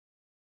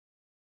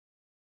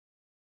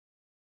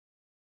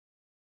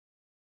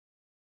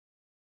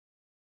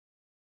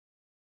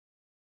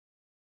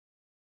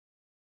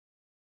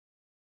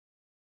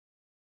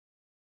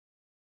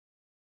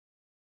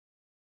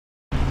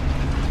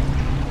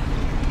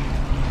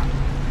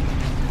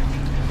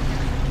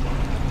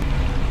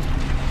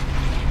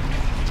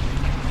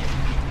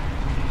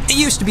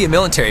used to be a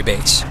military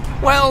base.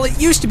 Well,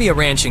 it used to be a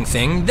ranching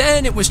thing,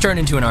 then it was turned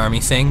into an army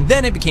thing,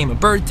 then it became a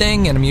bird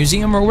thing and a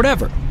museum or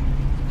whatever.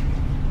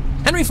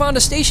 Henry Fonda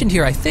stationed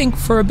here, I think,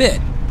 for a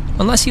bit.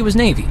 Unless he was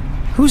Navy.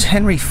 Who's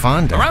Henry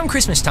Fonda? Around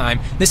Christmas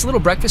time, this little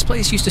breakfast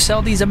place used to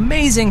sell these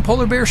amazing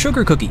polar bear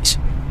sugar cookies.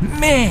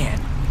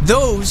 Man,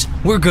 those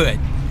were good.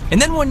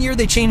 And then one year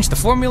they changed the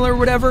formula or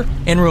whatever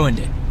and ruined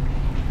it.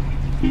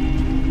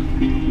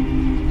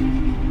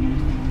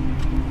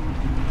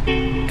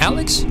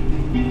 Alex?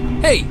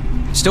 Hey,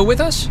 still with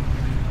us?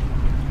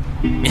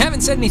 You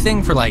haven't said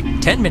anything for like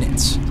 10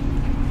 minutes.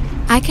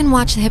 I can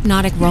watch the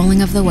hypnotic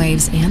rolling of the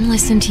waves and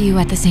listen to you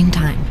at the same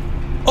time.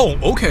 Oh,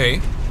 okay.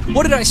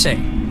 What did I say?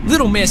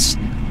 Little miss,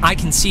 I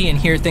can see and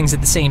hear things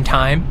at the same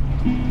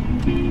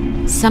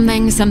time.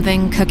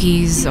 Something,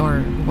 cookies, or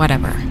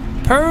whatever.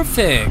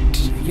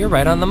 Perfect. You're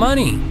right on the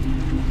money.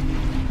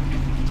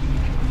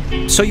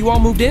 So you all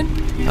moved in?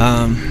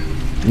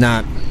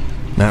 Not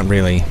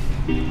really.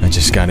 I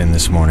just got in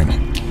this morning.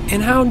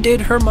 And how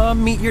did her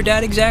mom meet your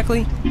dad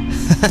exactly?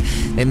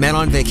 They met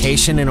on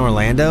vacation in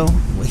Orlando.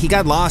 He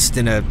got lost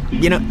in a...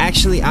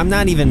 actually, I'm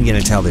not even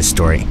gonna tell this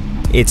story.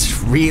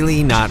 It's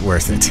really not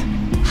worth it.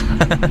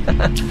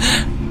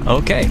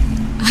 Okay.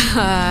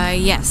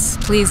 Yes,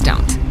 please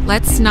don't.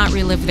 Let's not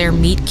relive their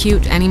meet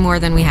cute any more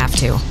than we have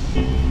to.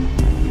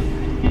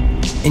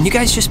 And you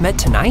guys just met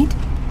tonight?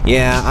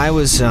 Yeah,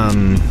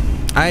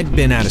 I'd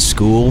been out of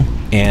school,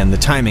 and the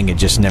timing had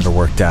just never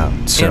worked out,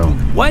 so...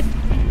 And what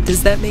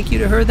does that make you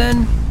to her,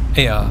 then?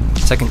 A,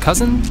 second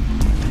cousin?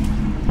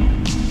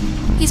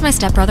 He's my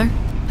stepbrother.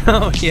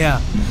 Oh,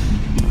 yeah.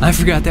 I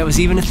forgot that was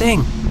even a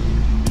thing.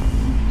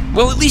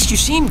 Well, at least you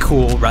seem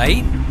cool,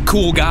 right?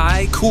 Cool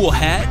guy, cool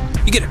hat.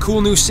 You get a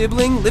cool new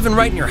sibling living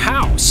right in your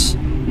house.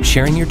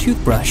 Sharing your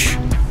toothbrush.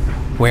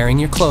 Wearing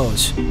your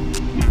clothes.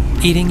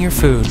 Eating your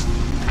food.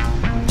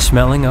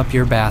 Smelling up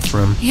your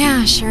bathroom.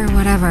 Yeah, sure,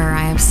 whatever.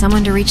 I have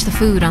someone to reach the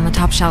food on the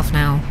top shelf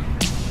now.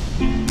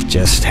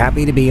 Just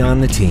happy to be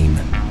on the team.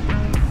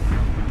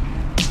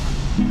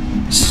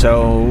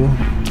 So,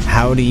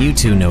 how do you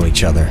two know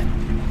each other?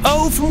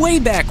 Oh, from way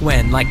back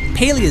when, like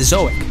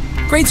Paleozoic.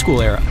 Grade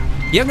school era.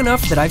 Young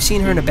enough that I've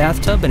seen her in a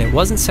bathtub and it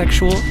wasn't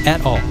sexual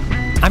at all.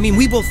 I mean,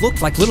 we both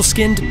looked like little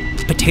skinned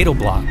potato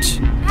blobs.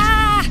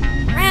 Ah!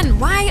 Ren,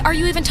 why are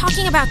you even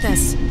talking about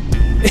this?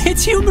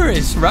 It's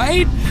humorous,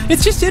 right?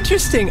 It's just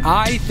interesting.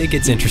 I think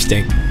it's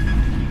interesting.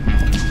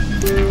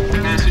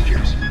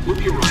 Passengers will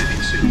be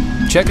arriving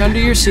soon. Check under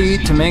your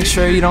seat to make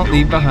sure you don't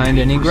leave behind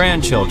any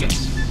grandchildren.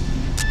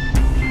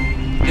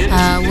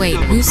 Wait,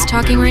 who's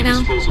talking right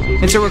now?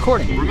 It's a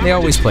recording. They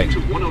always play.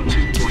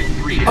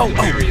 Oh,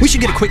 we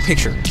should get a quick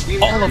picture.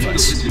 All of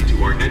us.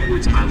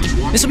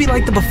 This will be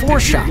like the before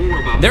shot.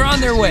 They're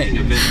on their way.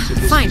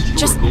 Fine,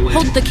 just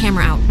hold the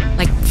camera out,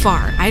 like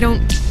far. I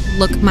don't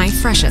look my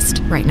freshest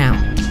right now.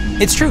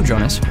 It's true,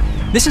 Jonas.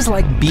 This is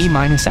like B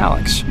minus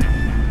Alex.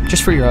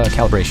 Just for your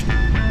calibration.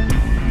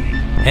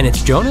 And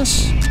it's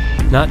Jonas,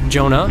 not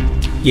Jonah.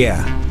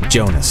 Yeah,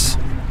 Jonas.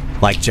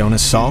 Like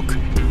Jonas Salk?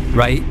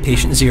 Right,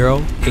 patient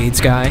zero, AIDS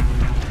guy.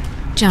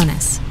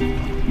 Jonas.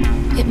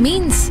 It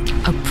means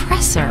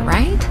oppressor,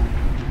 right?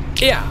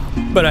 Yeah,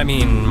 but I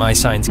mean, my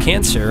sign's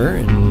cancer,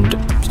 and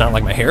it's not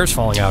like my hair's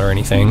falling out or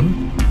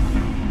anything.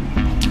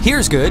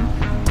 Here's good.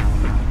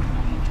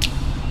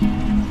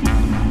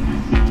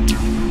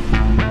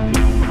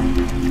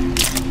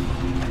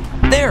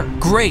 There,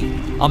 great.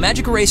 I'll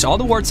magic erase all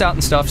the warts out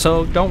and stuff,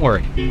 so don't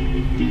worry.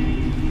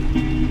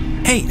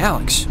 Hey,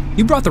 Alex,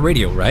 you brought the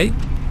radio, right?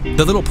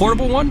 The little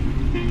portable one?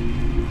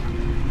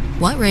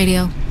 What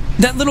radio?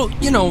 That little,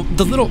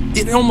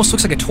 it almost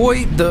looks like a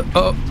toy,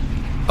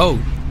 oh,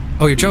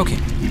 you're joking.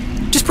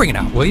 Just bring it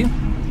out, will you?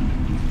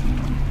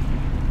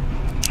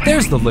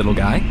 There's the little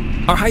guy.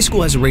 Our high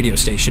school has a radio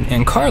station,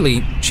 and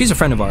Carly, she's a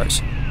friend of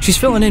ours. She's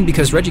filling in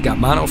because Reggie got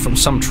mono from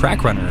some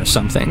track runner or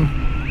something.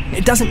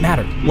 It doesn't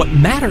matter. What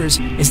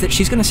matters is that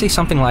she's gonna say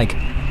something like,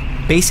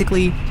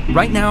 basically,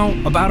 right now,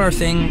 about our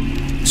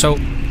thing, so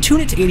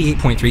tune it to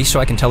 88.3 so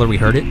I can tell her we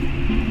heard it. We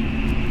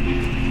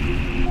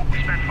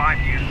spent 5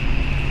 years.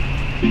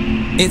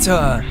 It's,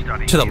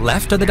 to the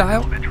left of the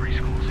dial?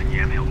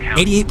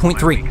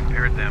 88.3.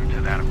 Compared them to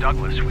that of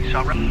Douglas. We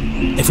saw...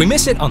 If we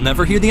miss it, I'll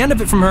never hear the end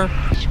of it from her.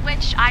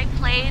 Which I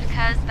played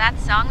because that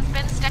song's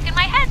been stuck in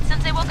my head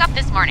since I woke up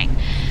this morning.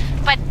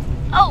 But,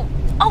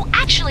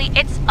 actually,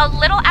 it's a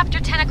little after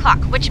 10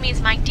 o'clock, which means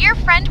my dear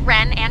friend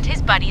Ren and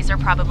his buddies are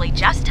probably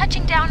just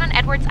touching down on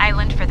Edwards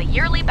Island for the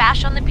yearly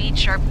bash on the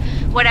beach, or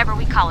whatever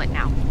we call it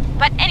now.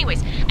 But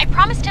anyways, I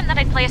promised him that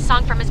I'd play a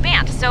song from his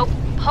band, so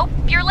hope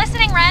you're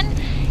listening, Ren.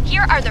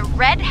 Here are the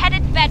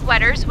Red-Headed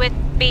Bedwetters with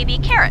Baby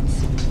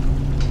Carrots.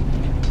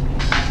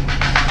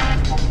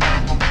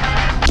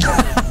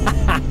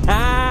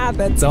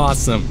 That's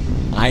awesome.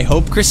 I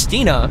hope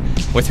Christina,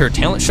 with her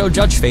talent show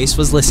judge face,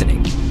 was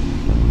listening.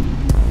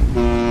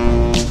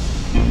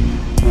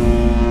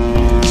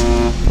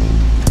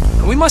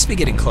 We must be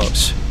getting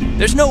close.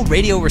 There's no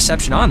radio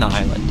reception on the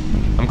island.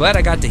 I'm glad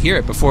I got to hear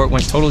it before it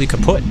went totally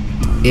kaput.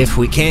 If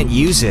we can't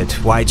use it,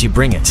 why'd you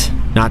bring it?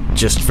 Not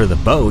just for the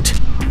boat.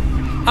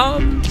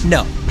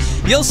 No.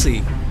 You'll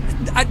see.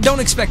 I don't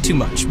expect too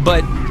much,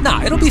 but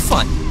nah, it'll be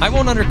fun. I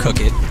won't undercook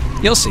it.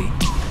 You'll see.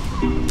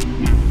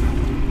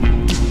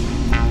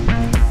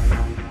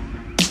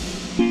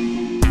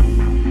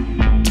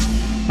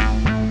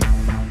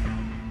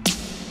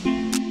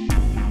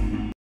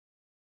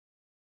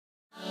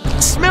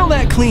 Smell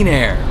that clean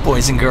air,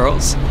 boys and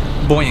girls.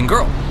 Boy and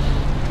girl.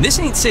 This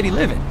ain't city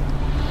living.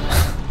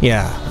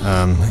 Yeah,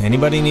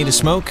 anybody need a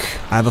smoke?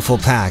 I have a full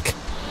pack.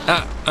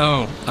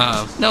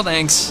 No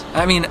thanks.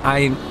 I mean,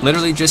 I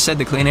literally just said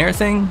the clean air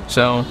thing,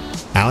 so...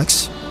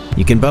 Alex,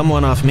 you can bum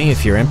one off me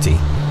if you're empty.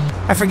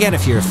 I forget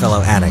if you're a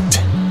fellow addict.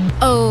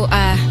 Oh,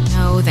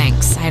 no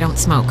thanks. I don't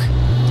smoke.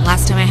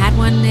 Last time I had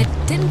one, it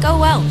didn't go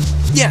well.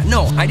 Yeah,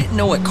 no, I didn't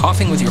know what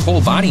coughing with your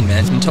whole body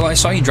meant until I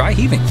saw you dry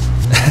heaving.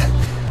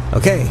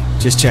 Okay,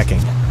 just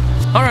checking.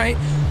 Alright,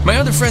 my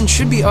other friend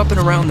should be up and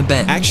around the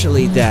bend.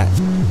 Actually,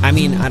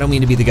 I don't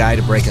mean to be the guy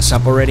to break us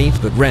up already,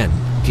 but Ren,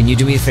 can you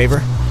do me a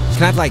favor?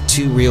 Can I have like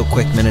 2 real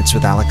quick minutes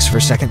with Alex for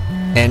a second?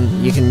 And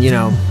you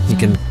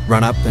can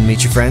run up and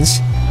meet your friends?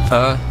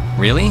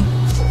 Really?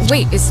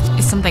 Wait, is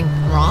something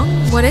wrong?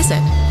 What is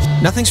it?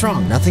 Nothing's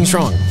wrong.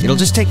 It'll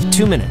just take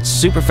 2 minutes,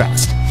 super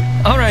fast.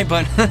 Alright,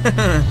 but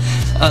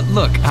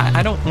look,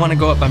 I don't want to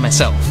go up by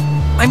myself.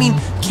 I mean,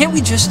 can't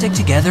we just stick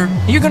together?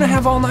 You're gonna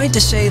have all night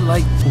to say,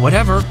 like,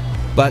 whatever.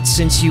 But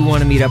since you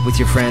want to meet up with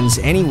your friends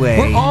anyway...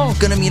 We're all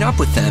gonna meet up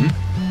with them.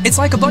 It's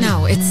like a buddy...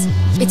 No,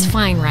 it's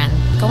fine, Ren.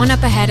 Going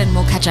up ahead and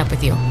we'll catch up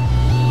with you.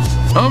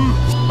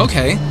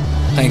 Okay,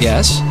 I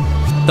guess.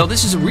 Though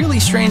this is a really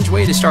strange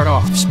way to start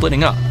off,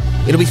 splitting up.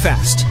 It'll be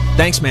fast.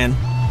 Thanks, man.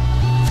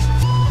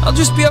 I'll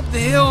just be up the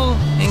hill,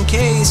 in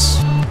case...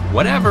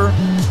 whatever.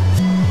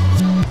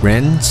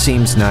 Ren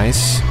seems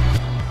nice.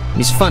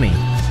 He's funny,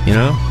 you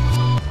know?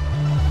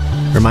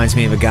 Reminds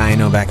me of a guy I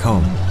know back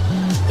home.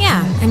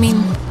 Yeah, I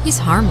mean, he's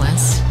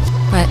harmless.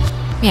 But,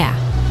 yeah,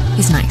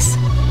 he's nice.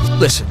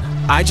 Listen,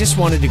 I just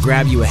wanted to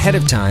grab you ahead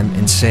of time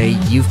and say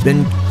you've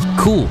been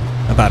cool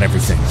about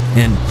everything.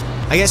 And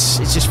I guess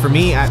it's just for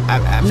me,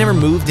 I've never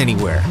moved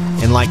anywhere.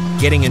 And like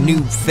getting a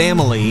new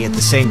family at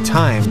the same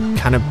time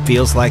kind of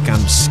feels like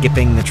I'm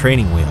skipping the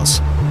training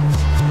wheels.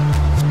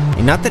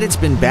 And not that it's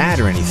been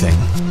bad or anything.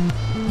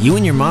 You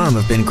and your mom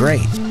have been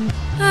great.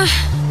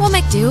 We'll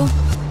make do.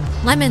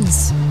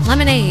 Lemons,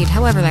 lemonade,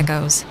 however that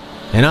goes.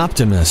 An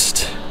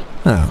optimist.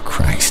 Oh,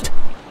 Christ.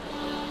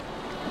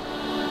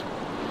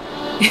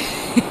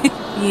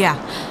 Yeah,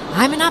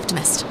 I'm an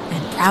optimist,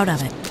 and proud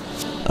of it.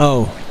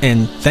 Oh,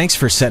 and thanks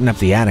for setting up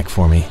the attic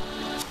for me.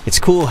 It's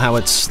cool how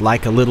it's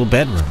like a little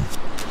bedroom.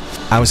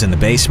 I was in the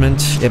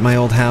basement at my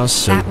old house,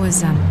 so... That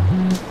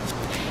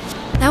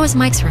was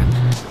Mike's room,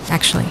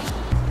 actually.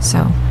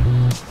 So,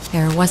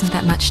 there wasn't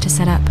that much to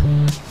set up.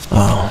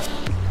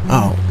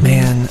 Oh,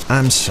 man,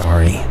 I'm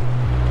sorry.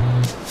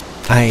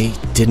 I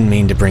didn't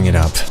mean to bring it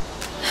up.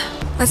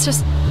 Let's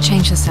just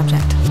change the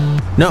subject.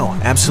 No,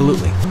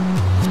 absolutely.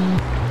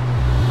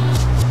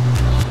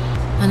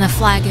 When the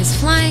flag is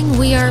flying,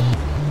 we are...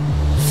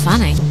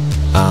 funning.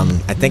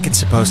 I think it's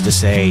supposed to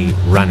say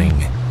running.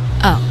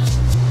 Oh.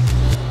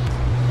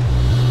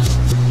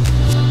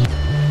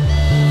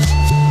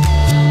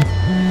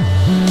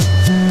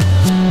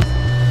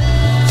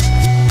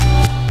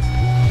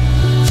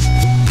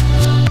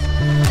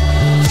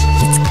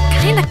 It's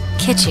kinda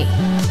kitschy,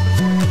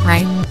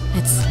 right?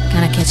 It's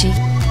kinda kitschy?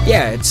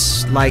 Yeah,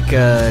 it's like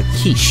a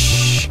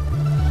quiche.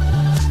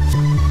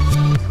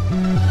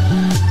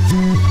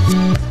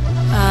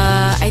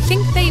 I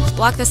think they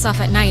block this off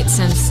at night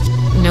since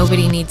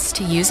nobody needs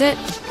to use it.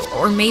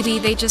 Or maybe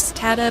they just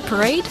had a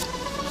parade?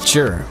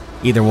 Sure,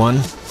 either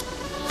one.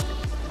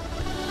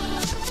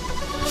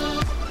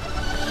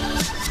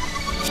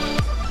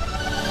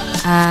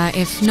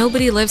 If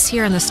nobody lives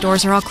here and the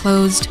stores are all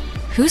closed,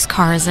 whose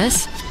car is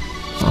this?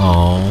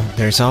 Oh,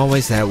 there's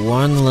always that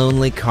one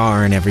lonely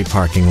car in every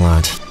parking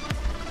lot.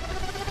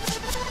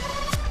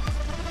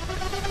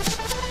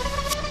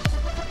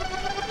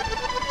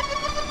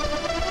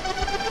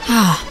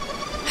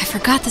 I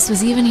forgot this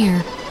was even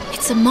here.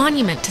 It's a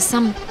monument to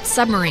some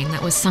submarine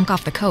that was sunk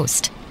off the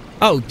coast.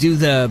 Oh, do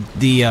the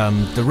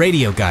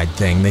radio guide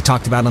thing they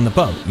talked about on the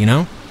boat, you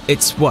know?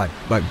 It's what,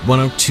 like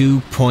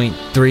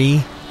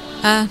 102.3?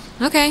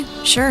 Okay,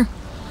 sure.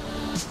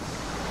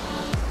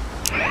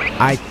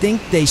 I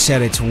think they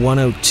said it's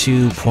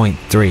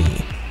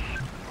 102.3.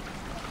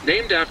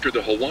 Named after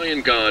the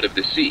Hawaiian god of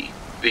the sea,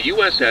 the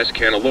USS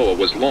Kanaloa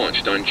was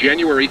launched on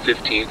January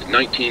 15,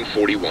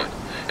 1941,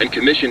 and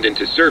commissioned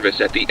into service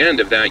at the end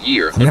of that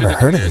year. I've never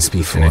heard of this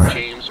before.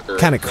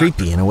 Kind of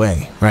creepy in a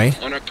way, right?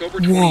 On October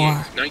 28,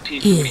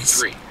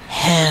 1943.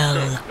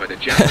 Hell.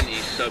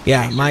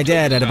 Yeah, my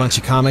dad had a bunch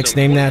of comics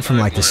named that from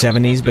like the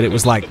 70s, but it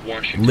was like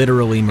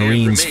literally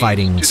Marines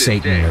fighting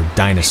Satan or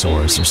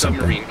dinosaurs or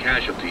something. Submarine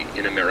casualty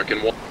in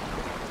American war.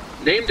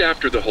 Named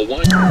after the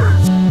Hawaiian...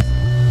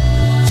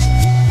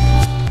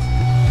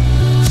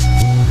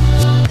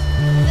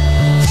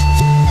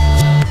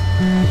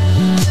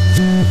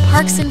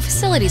 Parks and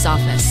Facilities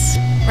Office.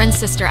 Ren's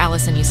sister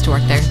Allison used to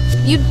work there.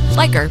 You'd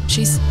like her.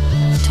 She's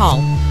tall.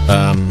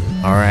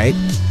 Alright.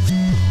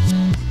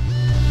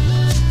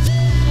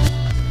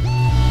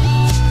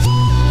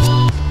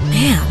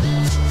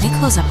 Man, they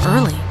close up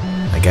early.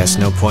 I guess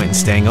no point in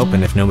staying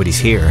open if nobody's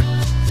here.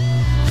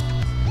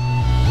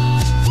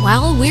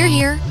 Well, we're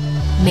here.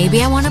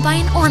 Maybe I want to buy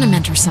an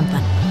ornament or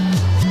something.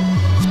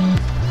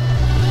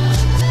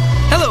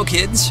 Hello,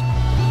 kids.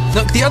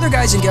 Look, the other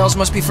guys and gals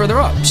must be further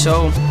up,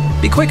 so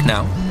be quick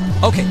now.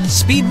 Okay,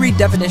 speed read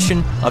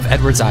definition of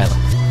Edwards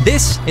Island.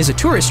 This is a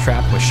tourist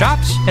trap with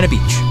shops and a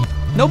beach.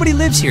 Nobody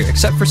lives here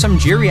except for some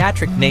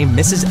geriatric named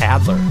Mrs.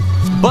 Adler.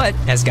 But,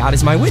 as God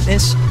is my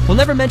witness, we'll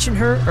never mention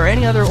her or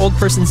any other old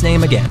person's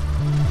name again.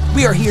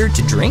 We are here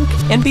to drink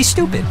and be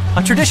stupid,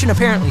 a tradition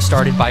apparently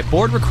started by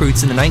bored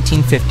recruits in the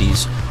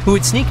 1950s who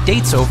would sneak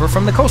dates over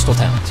from the coastal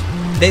towns.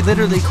 They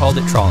literally called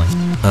it trawling.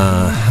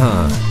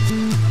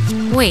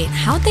 Wait,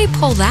 how'd they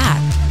pull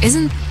that?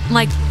 Isn't,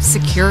 like,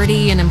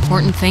 security an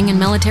important thing in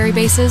military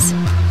bases?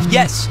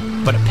 Yes,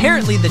 but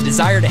apparently the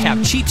desire to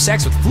have cheap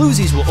sex with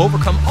floozies will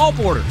overcome all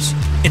borders.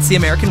 It's the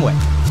American way.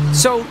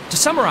 So, to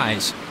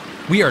summarize,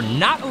 we are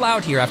not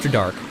allowed here after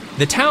dark,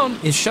 the town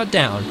is shut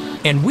down,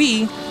 and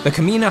we, the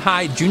Camena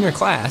High junior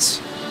class,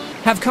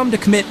 have come to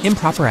commit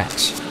improper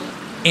acts.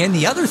 And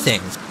the other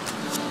thing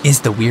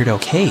is the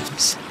Weirdo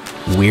Caves.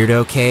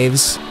 Weirdo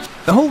caves?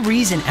 The whole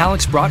reason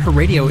Alex brought her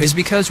radio is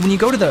because when you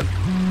go to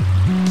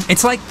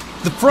it's like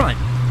the front,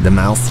 The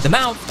mouth? the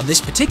mouth of this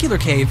particular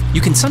cave,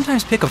 you can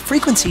sometimes pick up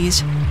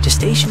frequencies to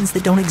stations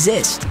that don't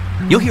exist.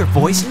 You'll hear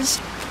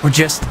voices or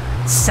just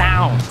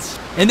sounds.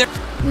 And they're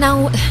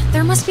No,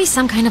 there must be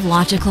some kind of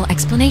logical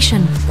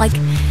explanation. Like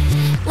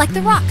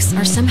the rocks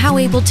are somehow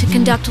able to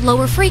conduct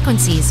lower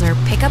frequencies or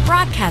pick up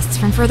broadcasts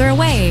from further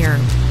away or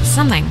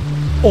something.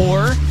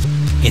 or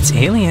it's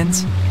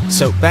aliens.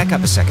 So, back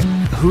up a second.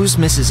 Who's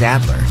Mrs.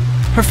 Adler?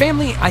 Her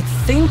family, I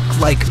think,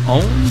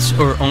 owns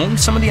or owned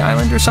some of the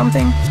island or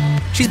something.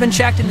 She's been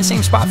shacked in the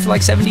same spot for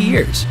like 70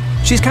 years.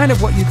 She's kind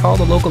of what you'd call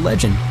a local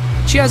legend.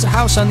 She has a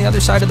house on the other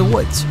side of the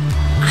woods.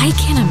 I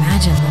can't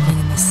imagine living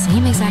in the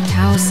same exact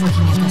house,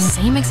 looking at the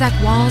same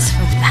exact walls for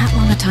that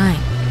long a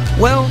time.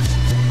 Well,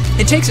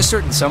 it takes a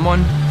certain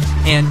someone.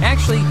 And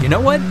actually, you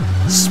know what?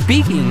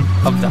 Speaking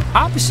of the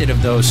opposite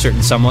of those certain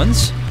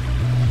someones,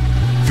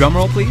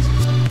 drumroll please.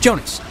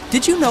 Jonas,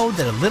 did you know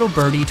that a little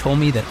birdie told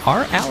me that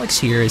our Alex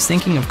here is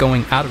thinking of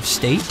going out of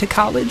state to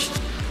college?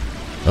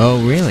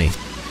 Oh, really?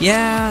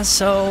 Yeah,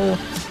 so...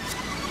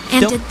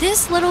 And Don't- did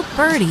this little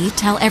birdie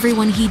tell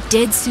everyone he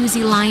did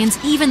Susie Lyons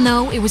even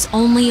though it was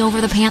only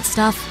over the pants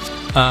stuff?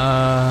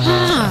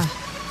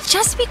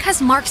 Just because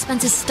Mark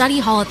spends his study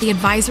hall at the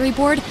advisory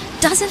board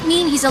doesn't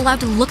mean he's allowed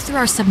to look through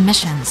our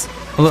submissions.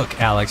 Look,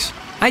 Alex,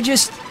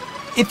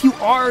 if you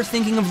are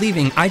thinking of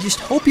leaving, I just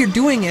hope you're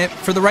doing it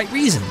for the right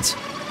reasons.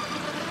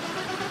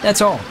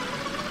 That's all.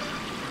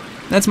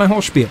 That's my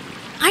whole spiel.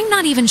 I'm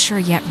not even sure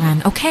yet,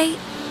 Ren, okay?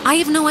 I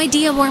have no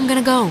idea where I'm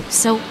gonna go,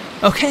 so...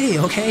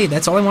 Okay,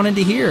 that's all I wanted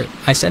to hear.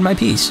 I said my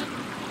piece.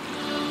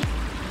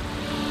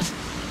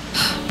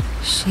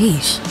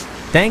 Sheesh.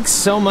 Thanks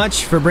so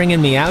much for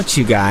bringing me out,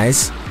 you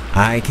guys.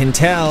 I can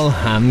tell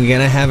I'm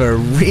gonna have a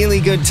really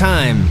good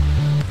time.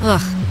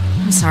 Ugh,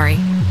 I'm sorry.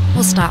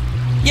 We'll stop.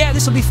 Yeah,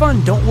 this'll be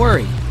fun, don't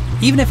worry.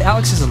 Even if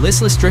Alex is a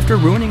listless drifter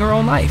ruining her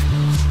own life.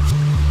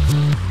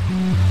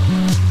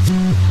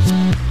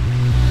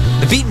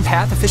 The beaten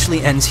path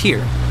officially ends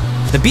here.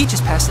 The beach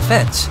is past the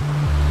fence.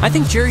 I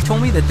think Jerry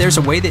told me that there's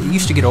a way that you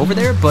used to get over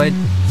there, but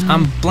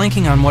I'm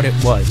blanking on what it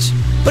was.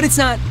 But it's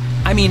not,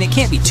 it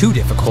can't be too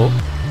difficult.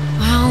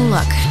 Well,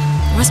 look,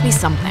 there must be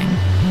something.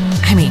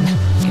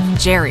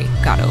 If Jerry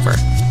got over.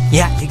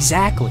 Yeah,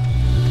 exactly.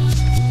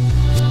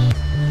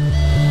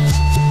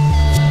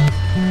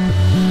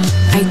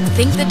 I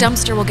think the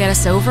dumpster will get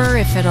us over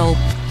if it'll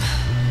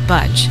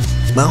budge.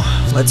 Well,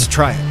 let's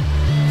try it.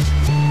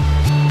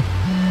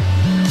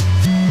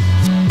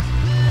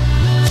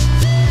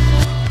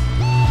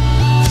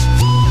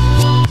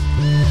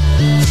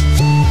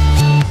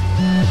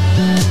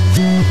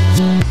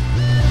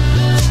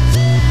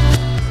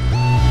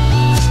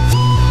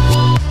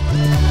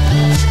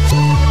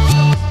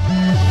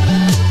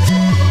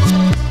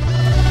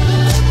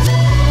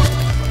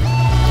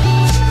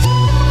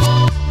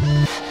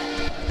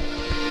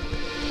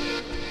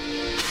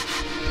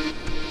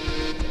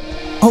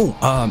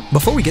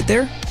 Before we get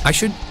there, I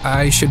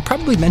should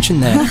probably mention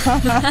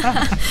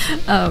that.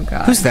 Oh,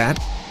 God. Who's that?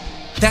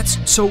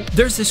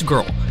 There's this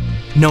girl,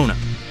 Nona.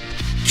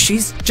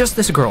 She's just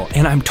this girl,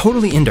 and I'm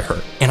totally into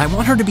her, and I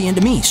want her to be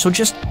into me, so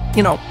just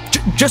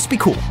be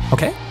cool,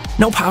 okay?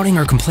 No pouting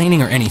or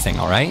complaining or anything,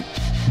 alright?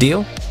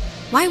 Deal?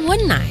 Why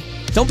wouldn't I?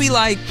 Don't be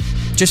like,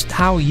 just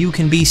how you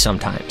can be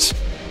sometimes.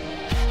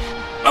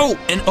 Oh,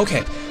 and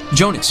okay,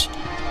 Jonas,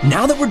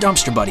 now that we're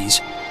dumpster buddies,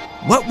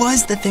 what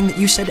was the thing that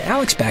you said to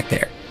Alex back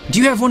there? Do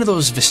you have one of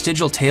those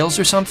vestigial tales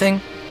or something?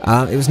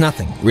 It was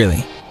nothing,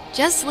 really.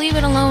 Just leave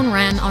it alone,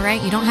 Ren,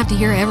 alright? You don't have to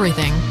hear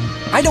everything.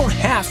 I don't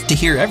have to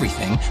hear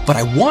everything, but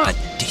I want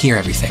to hear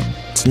everything.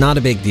 It's not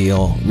a big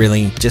deal,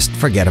 really. Just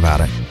forget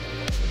about it.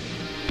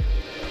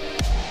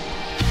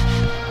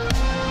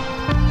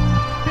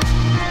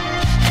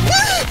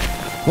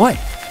 What?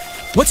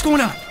 What's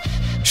going on?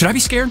 Should I be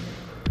scared?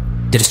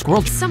 Did a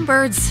squirrel... Some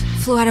birds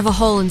flew out of a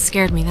hole and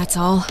scared me, that's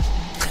all.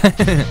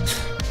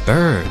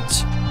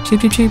 Birds.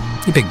 Cheep, cheep, cheep.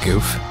 You big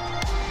goof.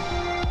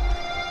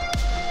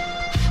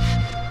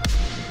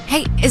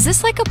 Hey, is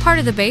this like a part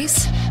of the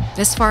base?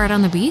 This far out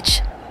on the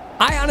beach?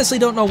 I honestly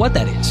don't know what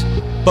that is.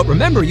 But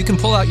remember, you can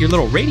pull out your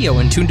little radio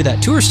and tune to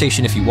that tour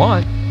station if you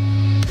want.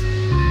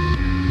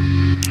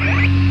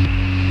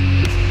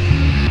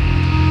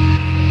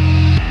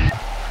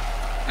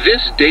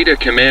 This Data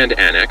Command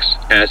Annex,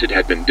 as it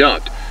had been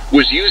dubbed,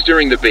 was used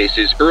during the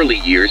base's early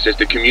years as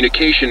the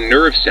communication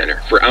nerve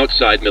center for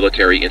outside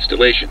military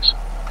installations.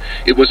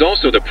 It was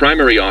also the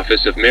primary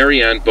office of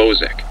Marianne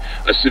Bozek,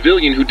 a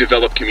civilian who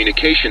developed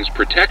communications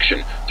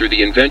protection through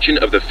the invention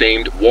of the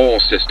famed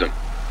WAL system.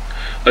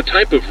 A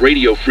type of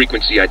radio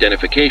frequency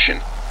identification,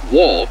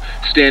 WAL,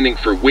 standing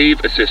for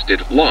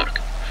Wave-Assisted Lock,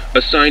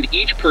 assigned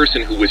each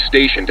person who was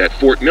stationed at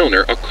Fort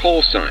Milner a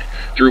call sign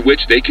through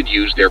which they could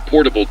use their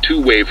portable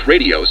two-wave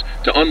radios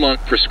to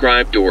unlock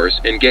prescribed doors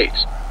and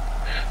gates.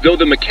 Though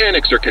the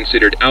mechanics are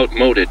considered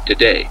outmoded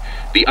today,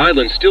 the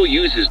island still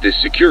uses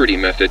this security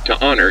method to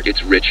honor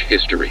its rich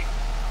history.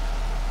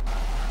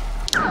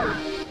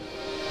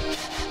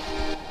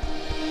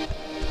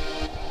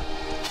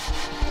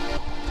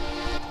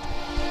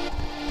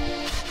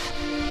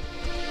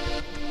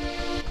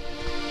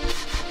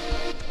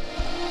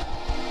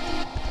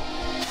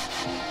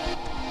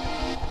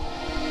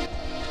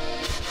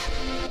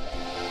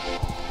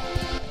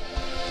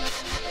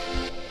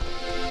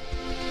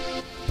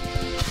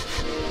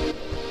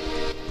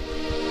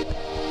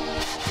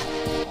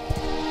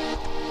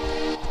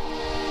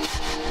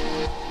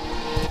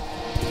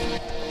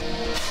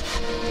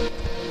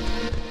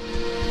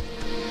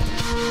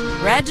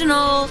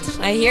 Reginald,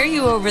 I hear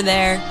you over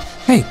there.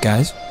 Hey,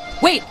 guys.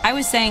 Wait, I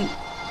was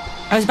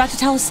about to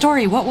tell a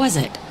story. What was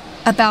it?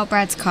 About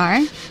Brad's car?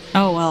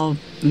 Oh, well,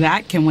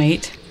 that can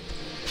wait.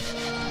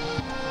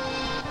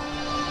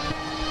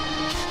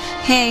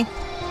 Hey.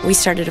 We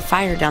started a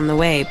fire down the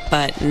way,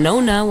 but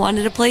Nona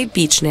wanted to play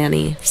beach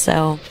nanny,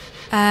 so...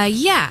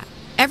 Yeah.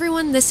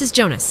 Everyone, this is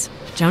Jonas.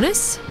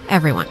 Jonas?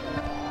 Everyone.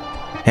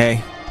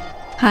 Hey.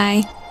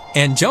 Hi.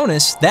 And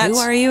Jonas, that's... Who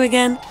are you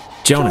again?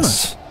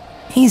 Jonas.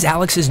 He's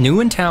Alex's new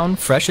in town,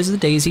 fresh as the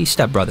daisy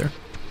stepbrother.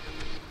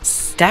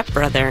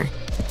 Stepbrother.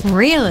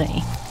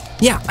 Really?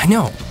 Yeah, I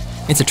know.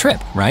 It's a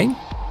trip, right?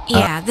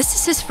 Yeah, this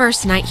is his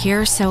first night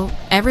here, so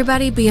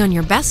everybody be on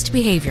your best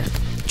behavior.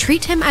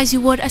 Treat him as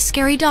you would a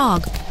scary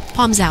dog.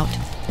 Palms out.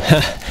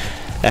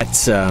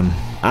 That's,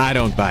 I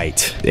don't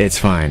bite. It's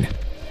fine.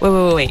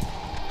 Wait.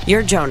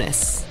 You're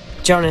Jonas.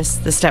 Jonas,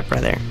 the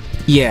stepbrother.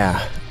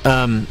 Yeah.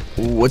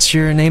 What's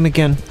your name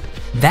again?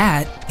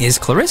 That is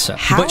Clarissa.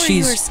 How but are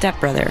she's... you her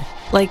stepbrother?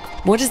 Like,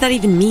 what does that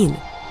even mean?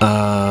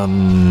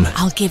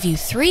 I'll give you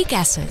 3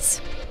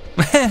 guesses.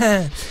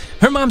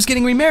 Her mom's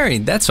getting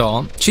remarried, that's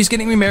all. She's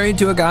getting remarried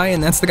to a guy,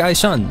 and that's the guy's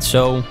son.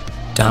 So,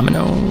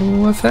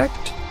 domino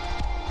effect?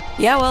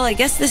 Yeah, well, I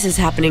guess this is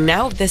happening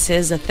now. This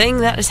is a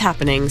thing that is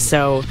happening,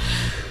 so...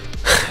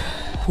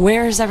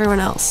 Where's everyone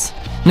else?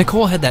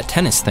 Nicole had that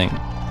tennis thing.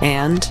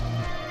 And?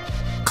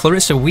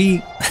 Clarissa,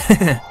 we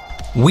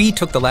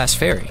took the last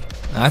ferry.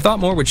 I thought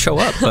more would show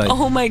up, but...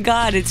 Oh my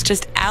god, it's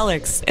just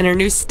Alex and her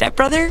new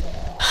stepbrother?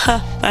 Huh,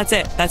 that's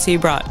it. That's who you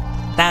brought.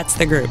 That's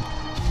the group.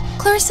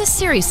 Clarissa,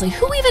 seriously,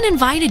 who even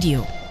invited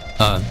you?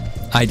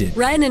 I did.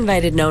 Ren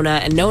invited Nona,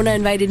 and Nona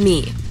invited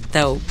me.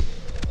 Though,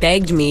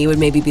 begged me would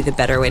maybe be the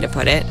better way to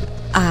put it.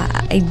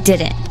 I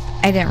didn't.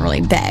 I didn't really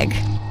beg.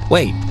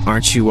 Wait,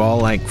 aren't you all,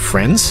 like,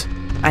 friends?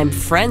 I'm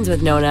friends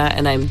with Nona,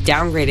 and I'm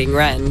downgrading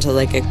Ren to,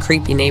 like, a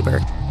creepy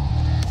neighbor.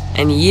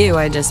 And you,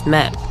 I just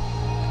met.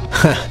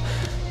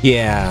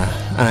 Yeah,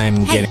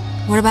 I'm Hey, getting...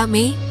 what about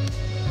me?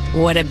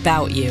 What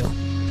about you?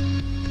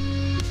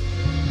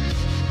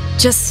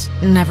 Just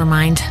never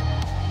mind.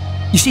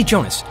 You see,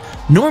 Jonas,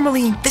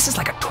 normally this is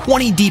like a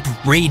 20-deep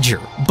rager,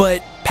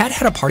 but Pat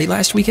had a party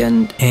last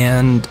weekend,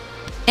 and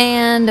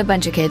And a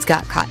bunch of kids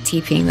got caught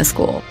TPing the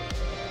school.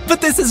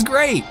 But this is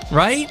great,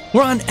 right?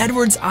 We're on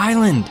Edwards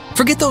Island.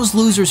 Forget those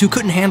losers who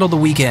couldn't handle the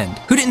weekend,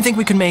 who didn't think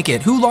we could make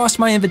it, who lost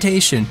my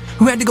invitation,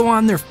 who had to go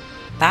on their...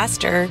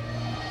 Faster.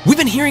 We've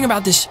been hearing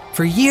about this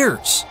for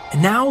years,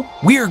 and now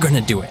we're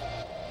gonna do it.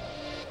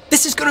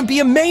 This is gonna be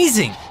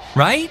amazing,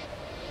 right?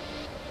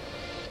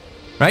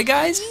 Right,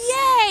 guys?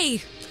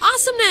 Yay!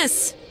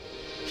 Awesomeness!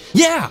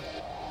 Yeah!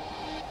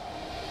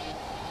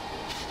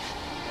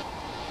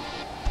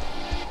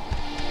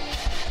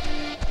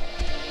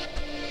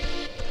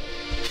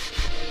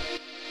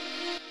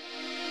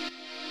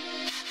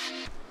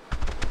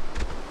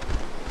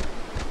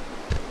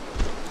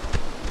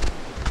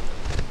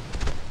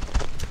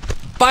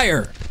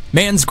 Fire!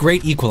 Man's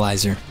great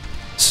equalizer.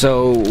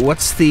 So,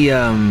 what's the,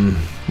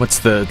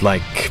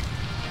 like,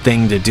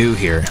 thing to do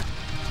here?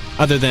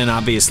 Other than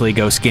obviously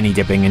go skinny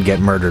dipping and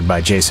get murdered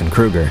by Jason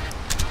Kruger.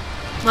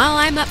 Well,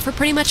 I'm up for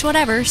pretty much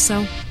whatever,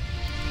 so...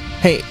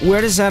 Hey, where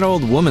does that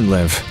old woman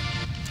live?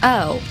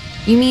 Oh,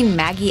 you mean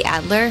Maggie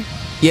Adler?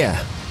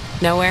 Yeah.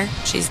 Nowhere.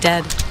 She's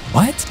dead.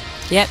 What?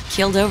 Yep,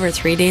 keeled over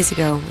 3 days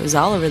ago. It was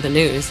all over the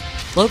news.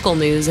 Local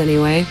news,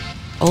 anyway.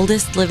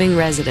 Oldest living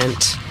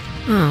resident.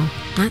 Oh,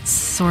 that's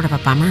sort of a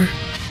bummer.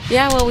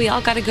 Yeah, well, we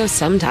all gotta go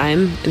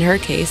sometime. In her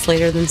case,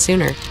 later than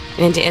sooner.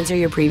 And to answer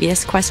your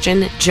previous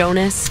question,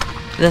 Jonas,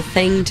 the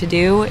thing to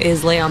do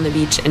is lay on the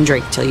beach and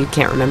drink till you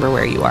can't remember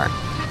where you are.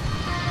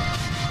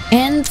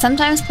 And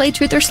sometimes play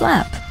Truth or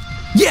Slap.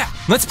 Yeah,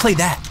 let's play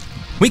that.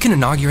 We can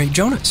inaugurate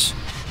Jonas.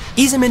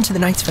 Ease him into the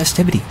night's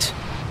festivities.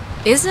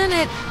 Isn't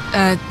it,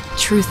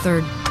 Truth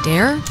or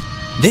Dare?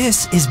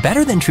 This is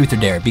better than Truth or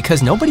Dare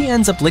because nobody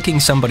ends up licking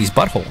somebody's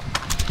butthole.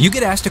 You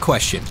get asked a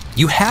question.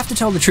 You have to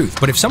tell the truth,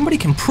 but if somebody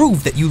can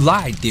prove that you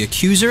lied, the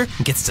accuser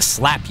gets to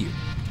slap you.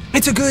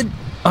 It's a good,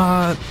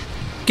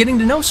 getting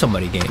to know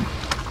somebody game.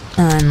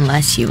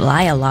 Unless you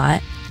lie a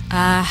lot.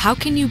 How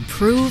can you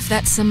prove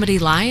that somebody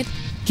lied?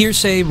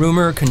 Hearsay,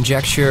 rumor,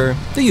 conjecture,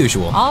 the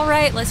usual. All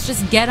right, let's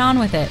just get on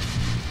with it.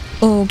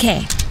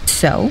 Okay,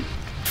 so,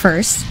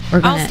 first, we're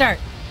gonna... I'll start.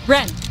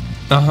 Ren,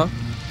 Uh-huh.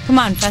 come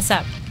on, fess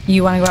up.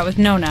 You want to go out with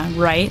Nona,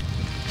 right?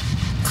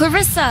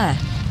 Clarissa!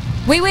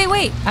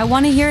 Wait. I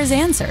want to hear his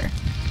answer.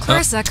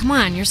 Clarissa, come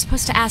on, you're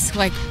supposed to ask,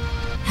 like,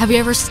 have you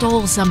ever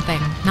stole something?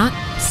 Not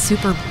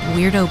super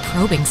weirdo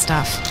probing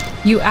stuff.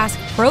 You ask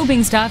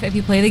probing stuff if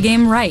you play the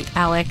game right,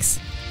 Alex.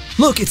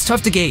 Look, it's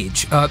tough to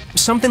gauge.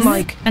 Something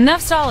like...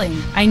 Enough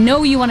stalling. I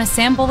know you want to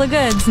sample the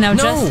goods. Now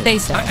just say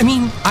so. I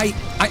mean,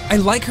 I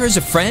like her as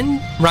a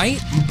friend,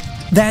 right?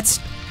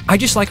 I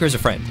just like her as a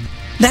friend.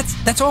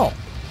 That's all.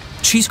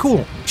 She's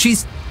cool.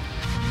 She's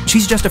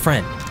just a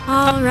friend.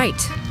 All right.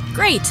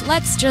 Great.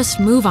 Let's just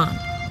move on.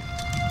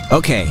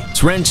 Okay,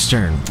 it's Ren's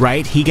turn,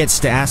 right? He gets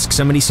to ask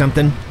somebody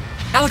something?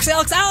 Alex!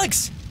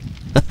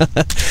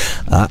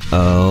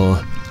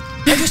 Uh-oh.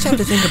 I just have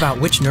to think about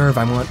which nerve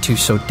I want to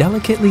so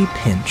delicately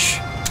pinch.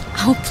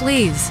 Oh,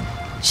 please.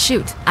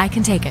 Shoot, I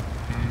can take it.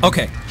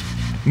 Okay.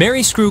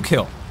 Marry, screw,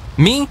 kill.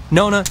 Me,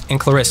 Nona, and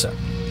Clarissa.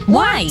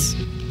 Why?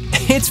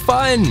 It's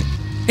fun.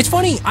 It's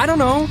funny, I don't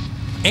know.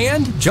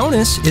 And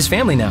Jonas is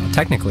family now,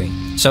 technically.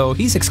 So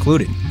he's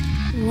excluded.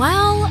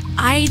 Well,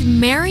 I'd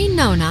marry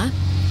Nona.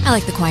 I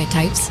like the quiet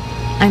types.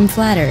 I'm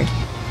flattered,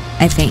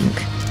 I think.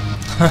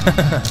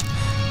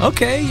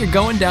 Okay, you're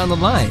going down the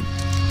line.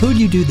 Who'd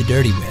you do the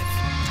dirty with?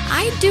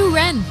 I'd do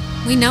Ren.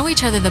 We know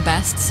each other the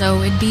best,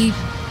 so it'd be,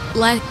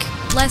 like,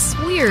 less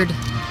weird.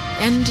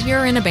 And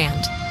you're in a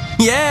band.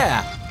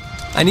 Yeah!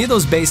 I knew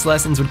those bass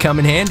lessons would come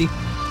in handy.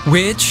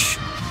 Which,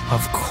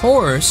 of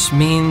course,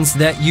 means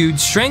that you'd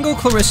strangle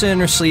Clarissa in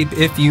her sleep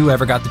if you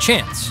ever got the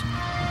chance.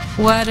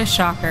 What a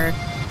shocker.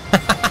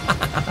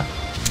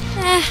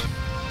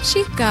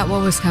 She got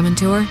what was coming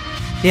to her.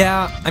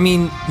 Yeah, I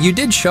mean, you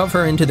did shove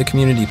her into the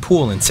community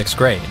pool in 6th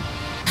grade.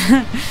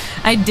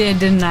 I did,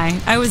 didn't I?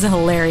 I was a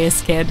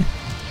hilarious kid.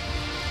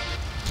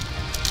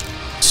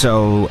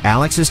 So,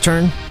 Alex's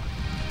turn?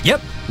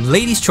 Yep,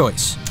 lady's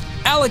choice.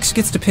 Alex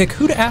gets to pick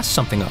who to ask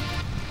something of.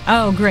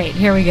 Oh, great.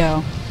 Here we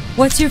go.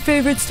 What's your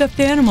favorite stuffed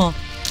animal?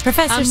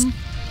 Professor...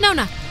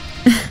 Nona.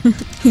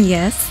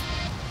 Yes?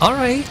 All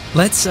right,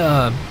 let's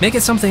make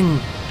it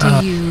something...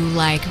 Do you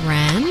like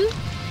Ren?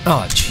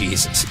 Oh,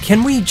 Jesus.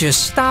 Can we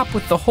just stop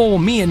with the whole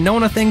me and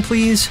Nona thing,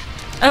 please?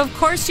 Of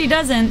course she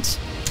doesn't.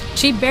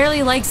 She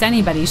barely likes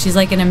anybody. She's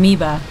like an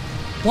amoeba.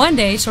 One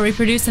day she'll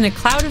reproduce in a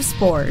cloud of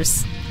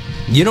spores.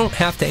 You don't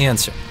have to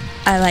answer.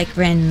 I like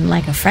Ren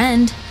like a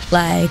friend.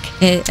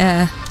 He's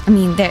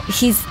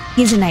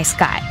a nice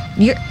guy.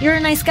 You're a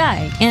nice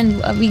guy.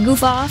 And we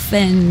goof off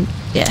and,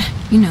 yeah,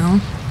 you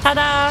know.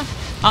 Ta-da!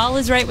 All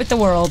is right with the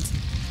world.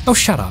 Oh,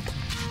 shut up.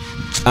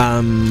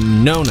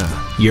 Nona,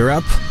 you're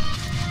up?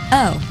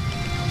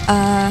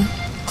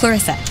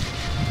 Clarissa.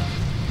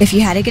 If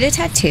you had to get a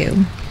tattoo,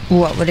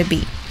 what would it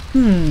be?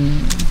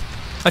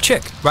 A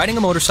chick riding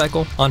a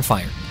motorcycle on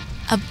fire.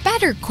 A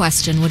better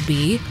question would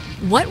be,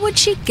 what would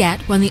she get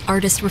when the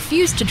artist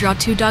refused to draw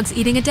 2 dogs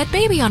eating a dead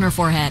baby on her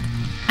forehead?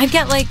 I'd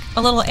get like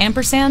a little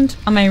ampersand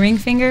on my ring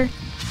finger.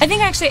 I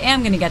think I actually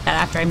am going to get that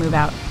after I move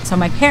out, so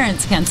my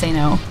parents can't say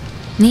no.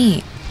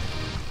 Neat.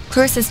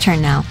 Clarissa's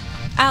turn now.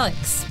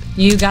 Alex,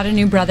 you got a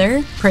new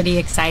brother. Pretty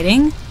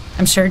exciting.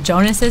 I'm sure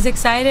Jonas is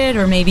excited,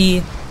 or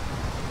maybe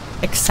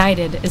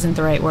excited isn't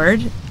the right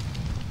word.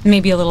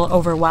 Maybe a little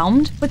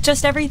overwhelmed with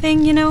just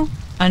everything, you know?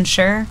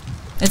 Unsure.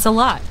 It's a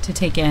lot to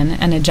take in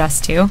and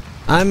adjust to.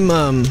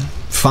 I'm,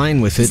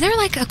 fine with it. Is there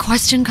like a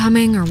question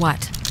coming or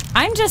what?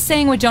 I'm just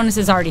saying what Jonas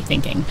is already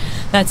thinking.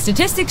 That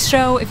statistics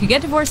show if you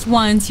get divorced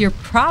once, you're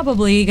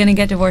probably gonna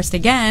get divorced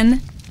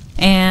again.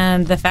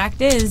 And the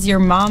fact is, your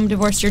mom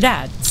divorced your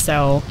dad.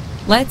 So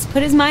let's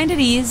put his mind at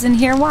ease and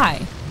hear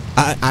why.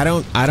 I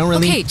don't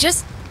really... Okay,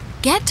 just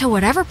get to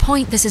whatever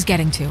point this is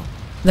getting to.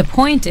 The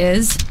point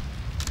is,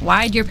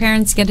 why'd your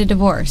parents get a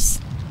divorce?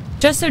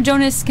 Just so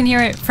Jonas can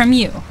hear it from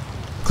you.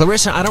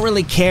 Clarissa, I don't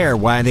really care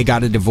why they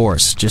got a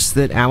divorce. Just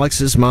that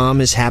Alex's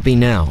mom is happy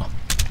now.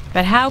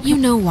 But how... You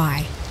know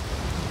why.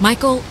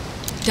 Michael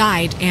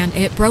died, and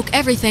it broke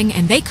everything,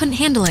 and they couldn't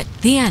handle it.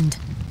 The end.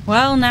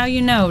 Well, now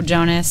you know,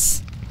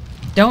 Jonas.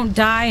 Don't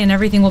die and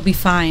everything will be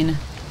fine.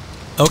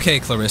 Okay,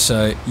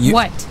 Clarissa, you...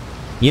 What?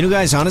 You know,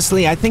 guys,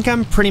 honestly, I think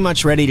I'm pretty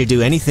much ready to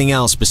do anything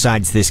else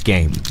besides this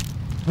game.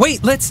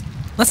 Wait, let's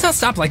not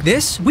stop like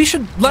this. We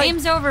should,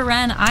 Game's over,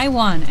 Ren. I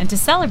won. And to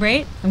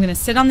celebrate, I'm gonna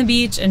sit on the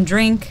beach and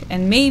drink,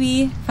 and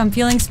maybe, if I'm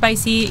feeling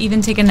spicy,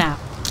 even take a nap.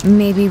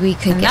 Maybe we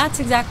could And that's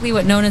exactly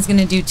what Nona's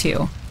gonna do,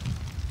 too.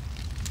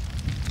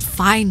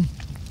 Fine.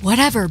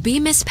 Whatever.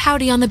 Be Miss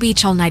Pouty on the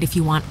beach all night if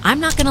you want.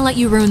 I'm not gonna let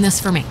you ruin this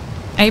for me.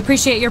 I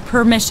appreciate your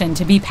permission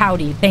to be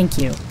pouty. Thank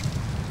you.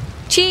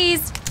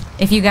 Cheese!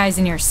 If you guys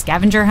in your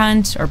scavenger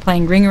hunt or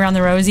playing Ring Around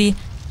the Rosie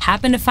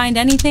happen to find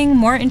anything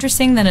more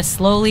interesting than a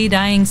slowly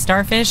dying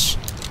starfish,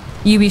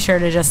 you be sure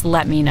to just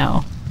let me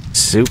know.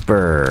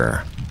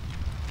 Super.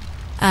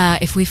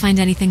 If we find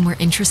anything more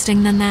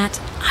interesting than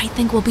that, I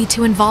think we'll be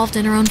too involved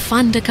in our own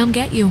fun to come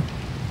get you.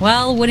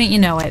 Well, wouldn't you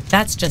know it,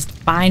 that's just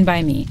fine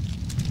by me.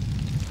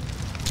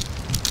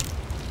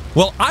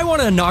 Well, I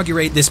want to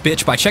inaugurate this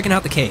bitch by checking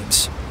out the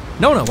caves.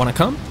 Nona, want to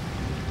come?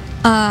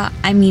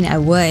 I mean, I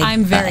would.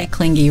 I'm very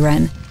clingy,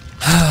 Ren.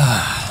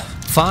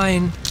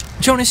 Fine.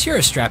 Jonas, you're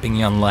a strapping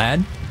young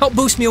lad. Help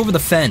boost me over the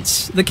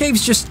fence. The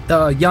cave's just,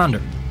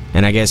 yonder.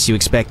 And I guess you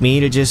expect me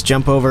to just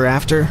jump over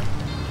after?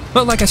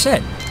 But like I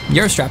said,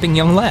 you're a strapping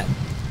young lad.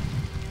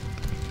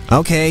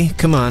 Okay,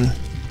 come on.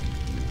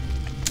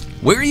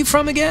 Where are you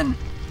from again?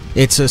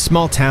 It's a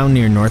small town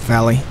near North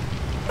Valley.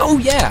 Oh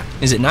yeah,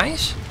 is it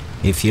nice?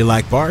 If you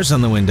like bars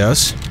on the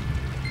windows.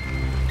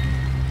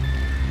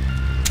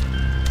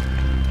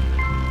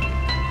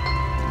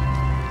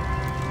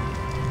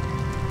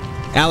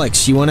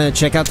 Alex, you want to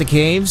check out the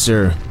caves,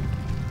 or...?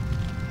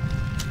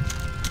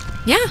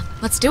 Yeah,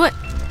 let's do it.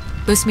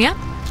 Boost me up?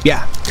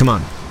 Yeah, come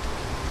on.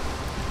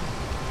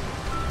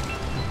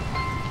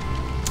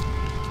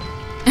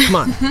 Come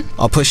on,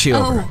 I'll push you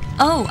over.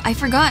 Oh, I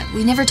forgot.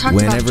 We never talked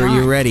about Whenever John.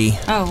 you're ready.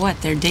 Oh,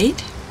 what, their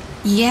date?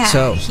 Yeah.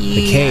 So,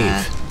 the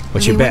cave.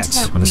 What's your we went to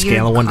bets? that On a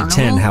scale of weird 1 to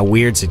 10, carnival? how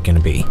weird's it gonna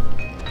be?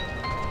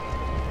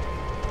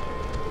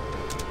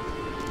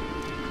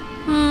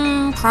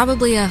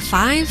 Probably a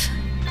 5.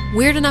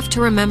 Weird enough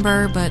to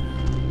remember, but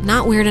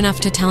not weird enough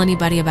to tell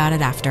anybody about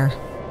it after.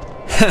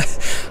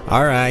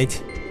 Alright.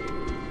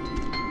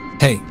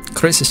 Hey,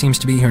 Carissa seems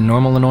to be her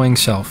normal annoying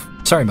self.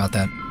 Sorry about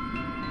that.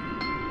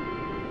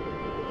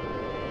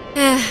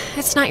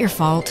 It's not your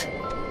fault.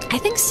 I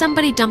think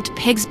somebody dumped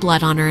pig's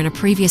blood on her in a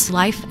previous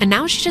life, and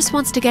now she just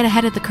wants to get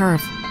ahead of the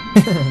curve.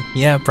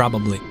 Yeah,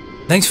 probably.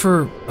 Thanks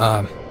for,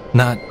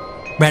 not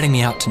ratting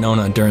me out to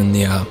Nona during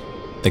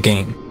the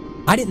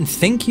game. I didn't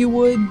think you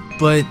would,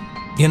 but,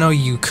 you know,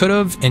 you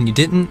could've and you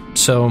didn't,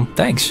 so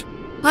thanks.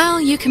 Well,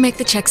 you can make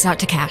the checks out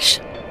to cash.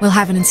 We'll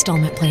have an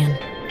installment plan.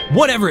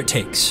 Whatever it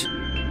takes.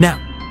 Now,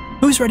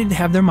 who's ready to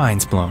have their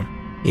minds blown?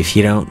 If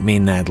you don't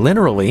mean that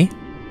literally,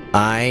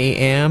 I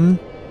am...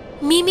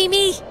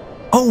 Me.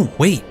 Oh,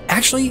 wait,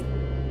 actually,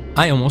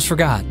 I almost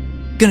forgot.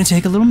 Gonna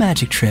take a little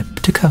magic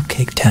trip to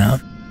Cupcake Town.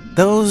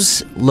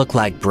 Those look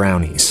like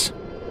brownies.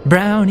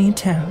 Brownie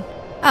Town.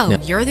 Oh, No.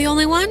 You're the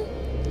only one?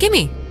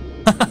 Gimme.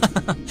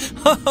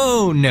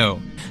 Oh,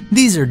 no.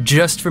 These are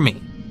just for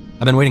me.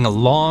 I've been waiting a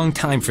long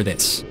time for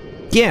this.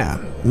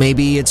 Yeah,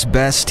 maybe it's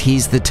best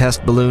he's the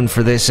test balloon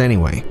for this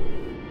anyway.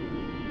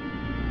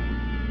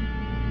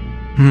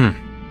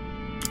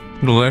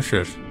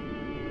 Delicious.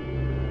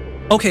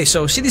 Okay,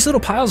 so see these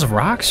little piles of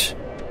rocks?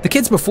 The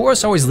kids before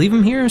us always leave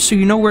them here so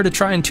you know where to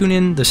try and tune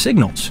in the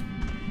signals.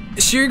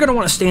 So you're gonna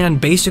want to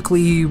stand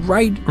basically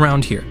right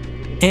around here.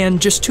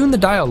 And just tune the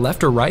dial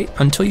left or right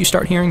until you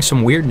start hearing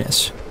some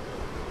weirdness.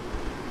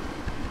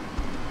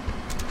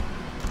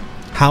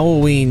 How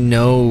will we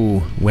know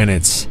when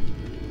it's...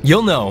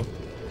 You'll know.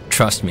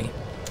 Trust me.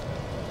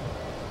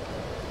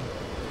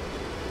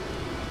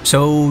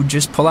 So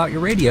just pull out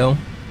your radio.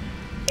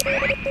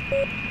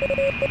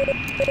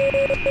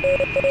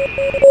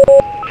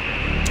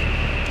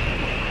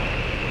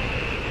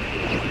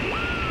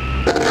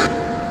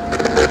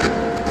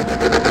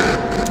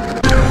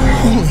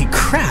 Holy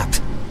crap!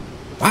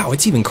 Wow,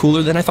 it's even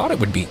cooler than I thought it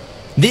would be.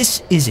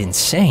 This is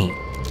insane.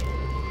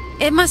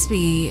 It must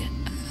be,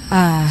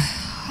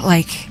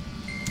 like...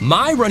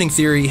 My running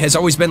theory has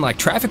always been like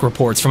traffic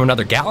reports from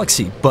another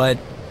galaxy, but,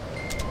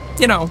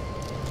 you know,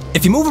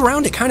 if you move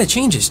around, it kind of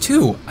changes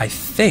too, I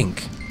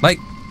think. Like,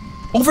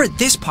 over at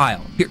this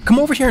pile. Here, come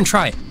over here and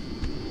try it.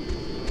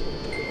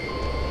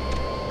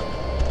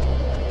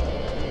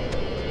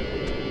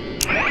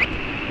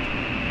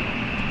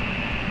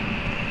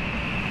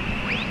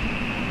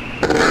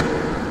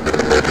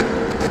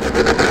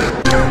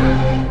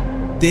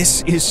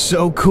 This is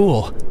so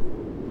cool.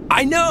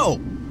 I know!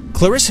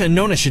 Clarissa and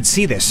Nona should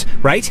see this,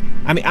 right?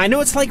 I mean, I know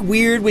it's like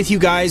weird with you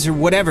guys or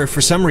whatever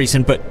for some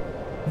reason, but...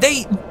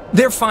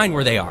 They're fine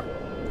where they are.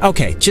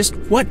 Okay, just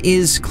what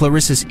is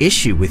Clarissa's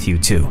issue with you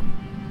two?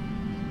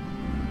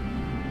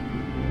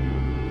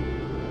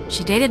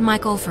 She dated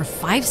Michael for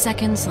 5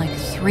 seconds like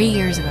 3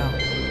 years ago.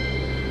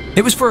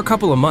 It was for a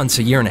couple of months,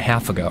 a year and a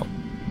half ago.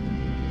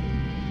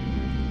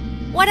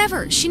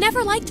 Whatever, she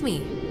never liked me.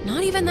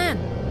 Not even then.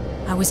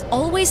 I was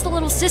always the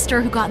little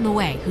sister who got in the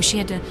way, who she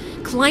had to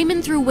climb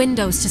in through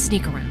windows to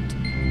sneak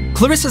around.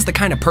 Clarissa's the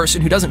kind of person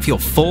who doesn't feel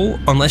full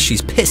unless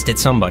she's pissed at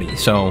somebody,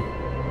 so...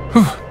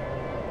 Whew.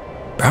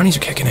 Brownies are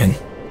kicking in.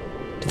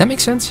 Did that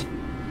make sense?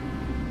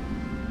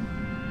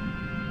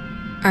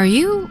 Are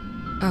you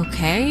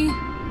okay?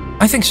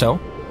 I think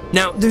so.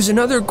 Now, there's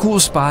another cool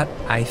spot,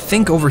 I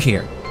think over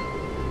here.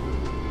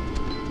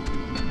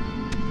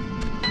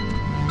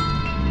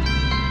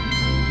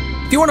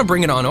 If you want to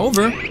bring it on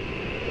over.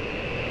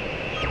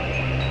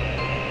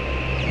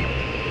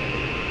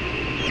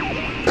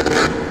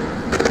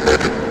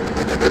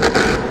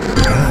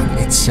 God,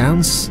 it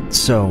sounds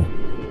so...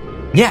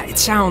 Yeah, it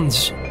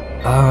sounds,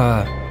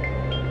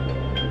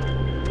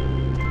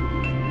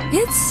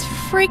 It's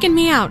freaking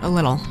me out a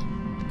little.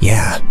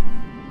 Yeah.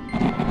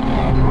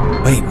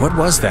 Wait, what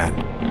was that?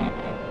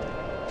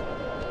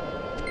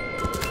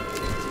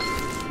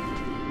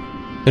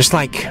 There's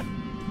like...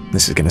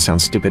 This is gonna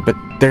sound stupid, but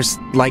there's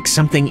like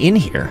something in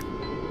here.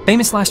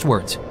 Famous last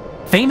words.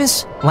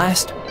 Famous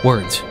last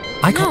words.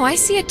 No, I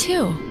see it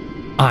too.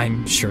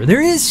 I'm sure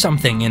there is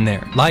something in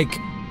there, like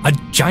a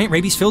giant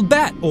rabies-filled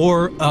bat,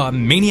 or a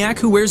maniac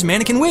who wears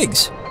mannequin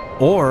wigs.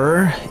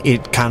 Or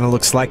it kind of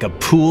looks like a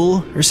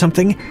pool or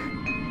something.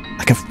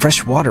 Like a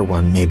freshwater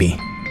one, maybe.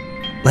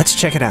 Let's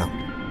check it out.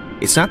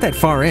 It's not that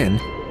far in.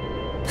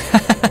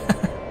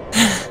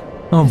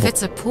 Oh, If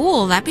it's a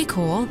pool, that'd be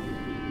cool.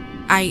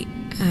 I,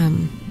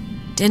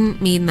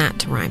 didn't mean that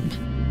to rhyme.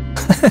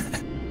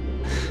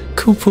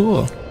 cool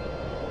pool.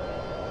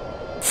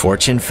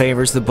 Fortune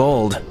favors the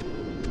bold.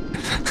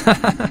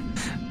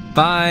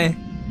 Bye.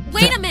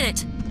 Wait a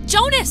minute!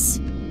 Jonas!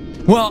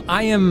 Well,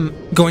 I am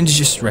going to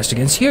just rest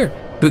against here,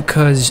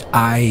 because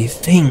I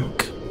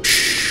think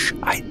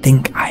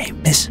I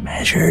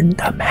mismeasured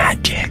the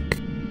magic.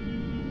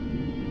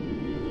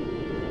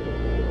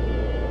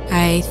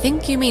 I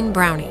think you mean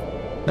brownie.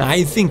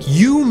 I think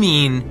you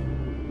mean...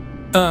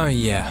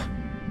 yeah.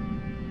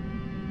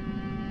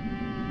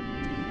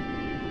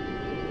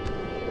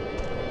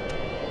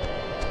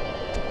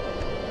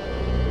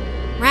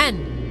 Ren.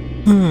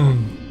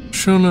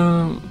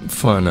 Shona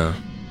Fana.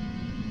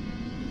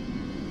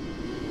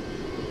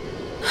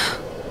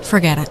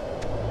 Forget it.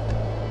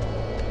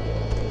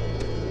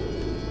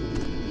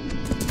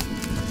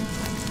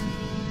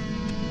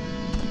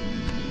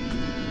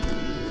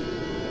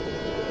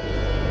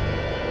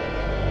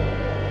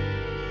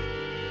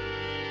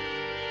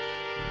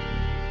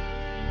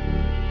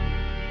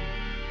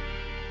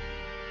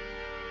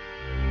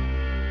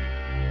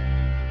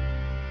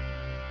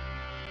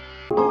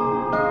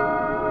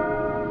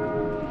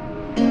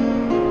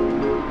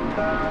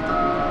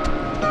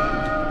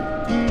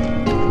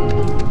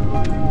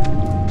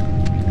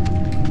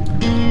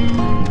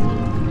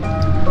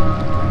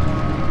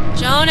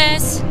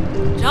 Jonas!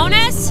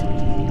 Jonas!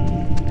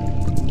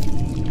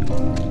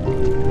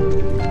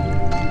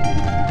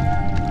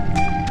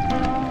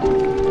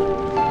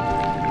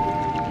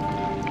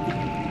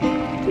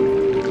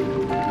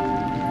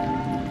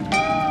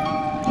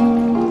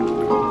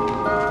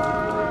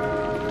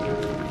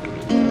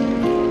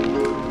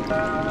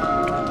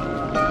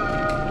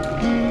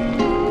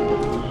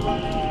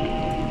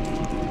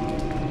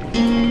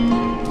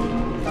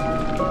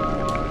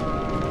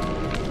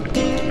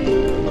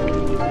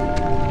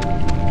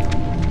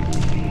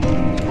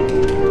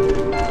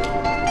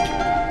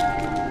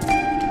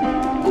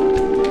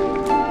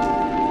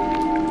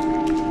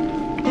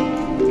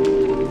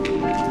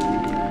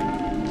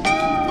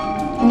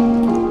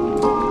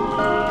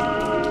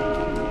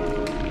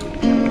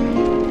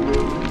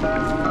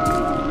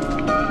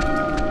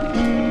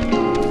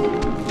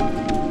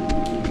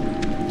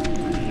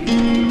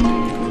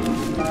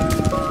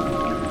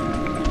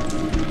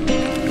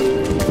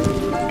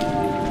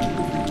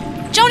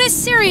 Jonas,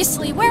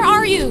 seriously, where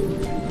are you?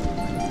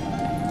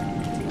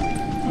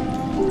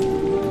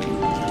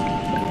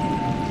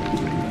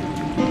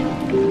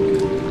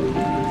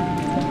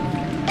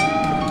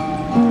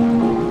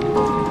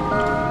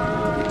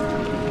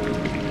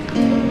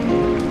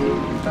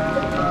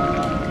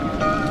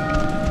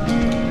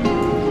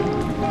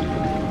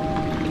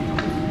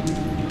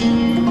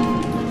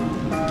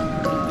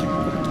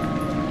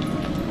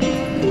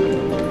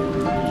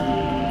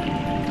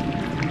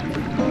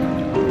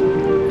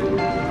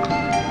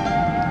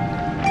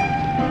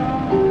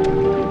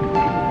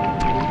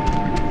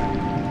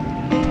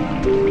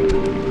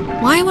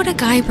 Why would a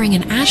guy bring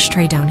an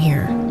ashtray down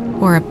here?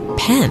 Or a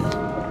pen?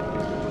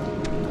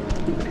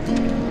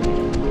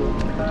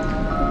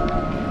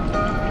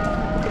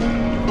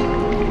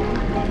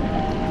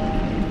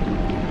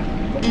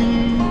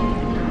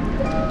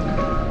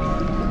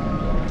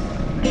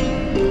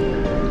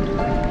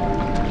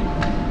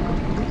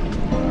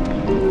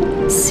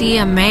 See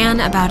a man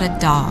about a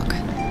dog.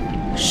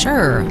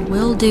 Sure,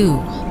 will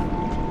do.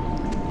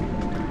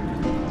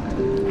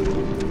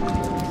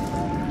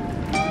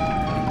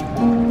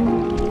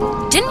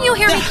 Didn't you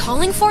hear me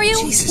calling for you?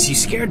 Jesus, you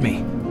scared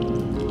me.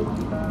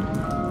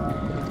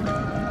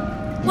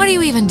 What are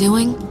you even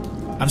doing?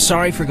 I'm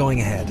sorry for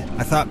going ahead.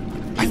 I thought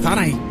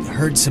I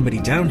heard somebody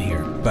down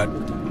here, but,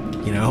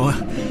 you know,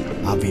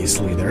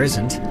 obviously there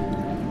isn't.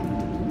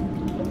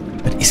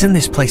 But isn't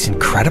this place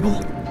incredible?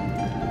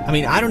 I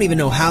mean, I don't even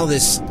know how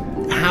this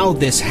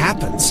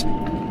happens.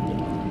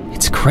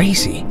 It's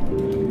crazy.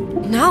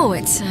 No,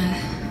 it's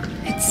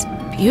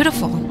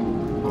beautiful.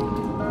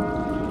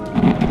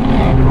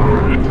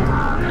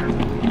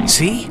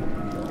 See?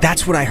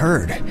 That's what I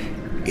heard.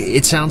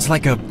 It sounds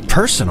like a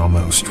person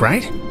almost,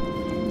 right?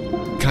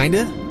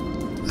 Kinda?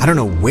 I don't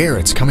know where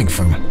it's coming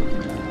from.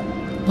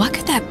 What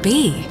could that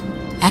be?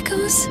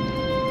 Echoes?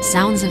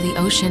 Sounds of the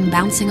ocean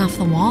bouncing off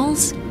the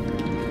walls?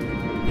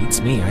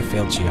 Beats me, I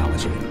failed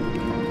geology.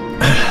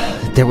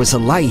 There was a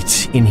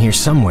light in here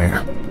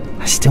somewhere.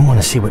 I still want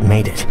to see what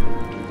made it.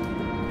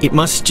 It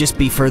must just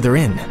be further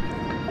in.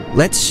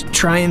 Let's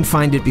try and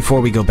find it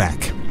before we go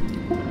back.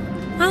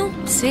 Well,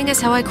 seeing as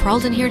how I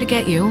crawled in here to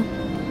get you,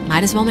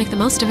 might as well make the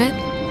most of it.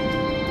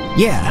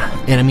 Yeah,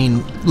 and I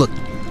mean, look,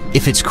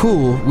 if it's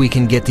cool, we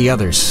can get the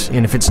others,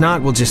 and if it's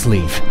not, we'll just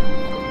leave.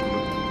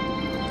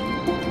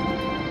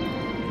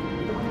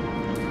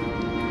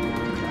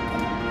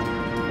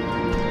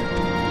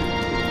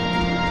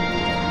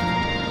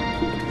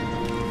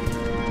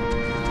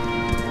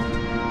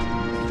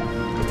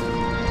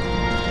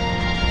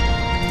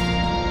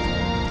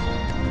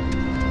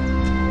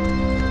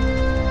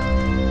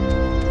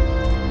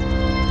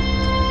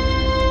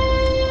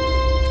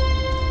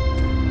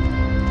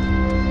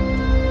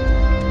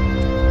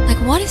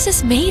 What is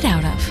this made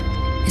out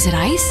of? Is it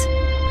ice?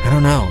 I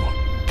don't know.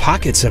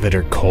 Pockets of it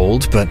are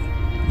cold, but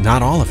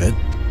not all of it.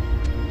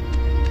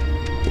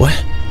 What?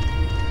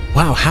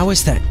 Wow, how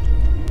is that?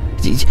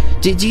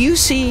 Did you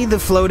see the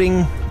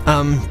floating,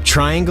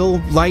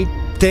 triangle light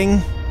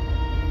thing?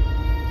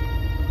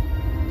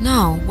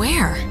 No,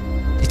 where?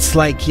 It's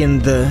like in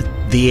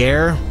the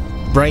air,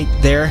 right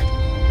there.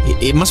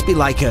 It must be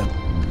like a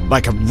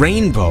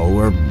rainbow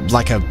or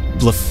like a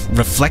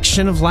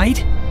reflection of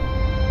light.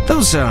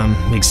 Those,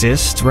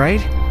 exist, right?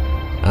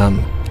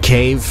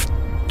 Cave,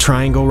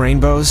 triangle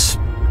rainbows?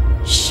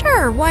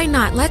 Sure, why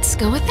not? Let's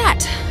go with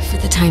that, for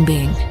the time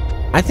being.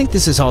 I think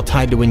this is all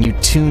tied to when you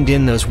tuned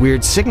in those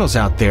weird signals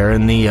out there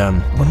in the,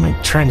 what am I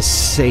trying to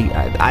say?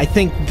 I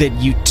think that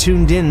you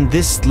tuned in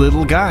this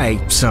little guy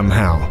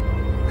somehow.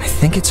 I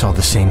think it's all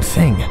the same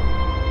thing.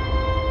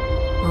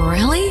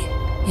 Really?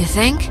 You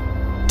think?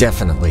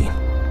 Definitely.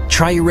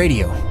 Try your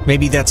radio.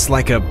 Maybe that's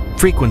like a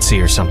frequency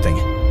or something.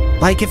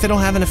 Like if it'll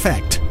have an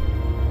effect.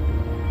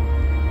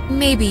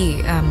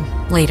 Maybe,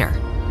 later.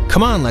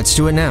 Come on, let's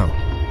do it now.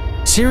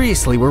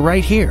 Seriously, we're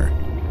right here.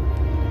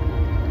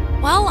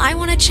 Well, I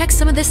want to check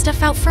some of this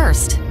stuff out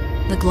first.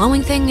 The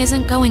glowing thing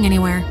isn't going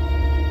anywhere.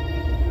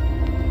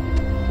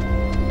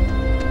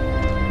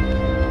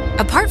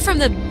 Apart from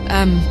the,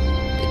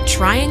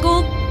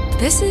 triangle,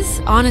 this is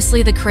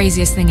honestly the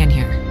craziest thing in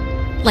here.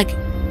 Like,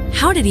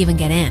 how did it even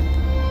get in?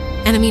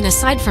 And I mean,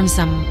 aside from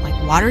some, like,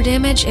 water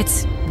damage,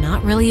 it's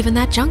not really even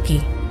that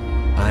junky.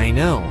 I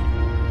know.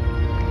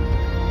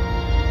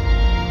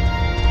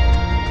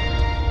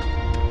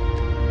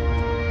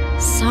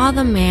 Saw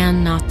the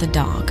man, not the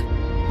dog.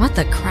 What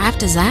the crap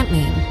does that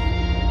mean?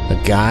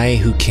 A guy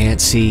who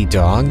can't see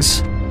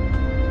dogs?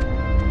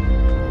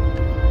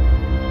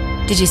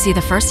 Did you see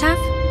the first half?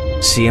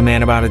 See a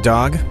man about a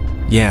dog?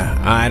 Yeah,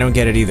 I don't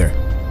get it either.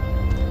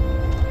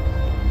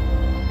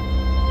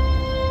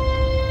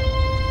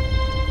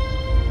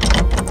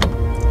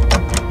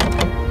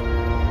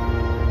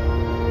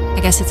 I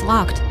guess it's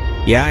locked.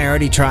 Yeah, I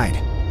already tried.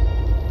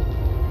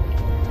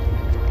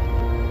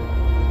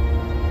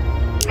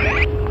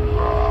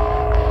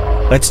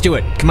 Let's do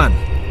it. Come on.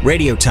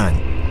 Radio time.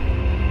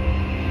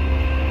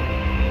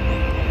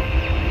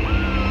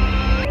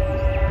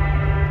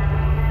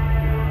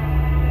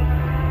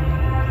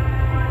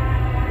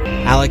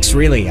 Alex,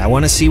 really, I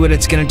want to see what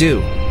it's gonna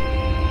do.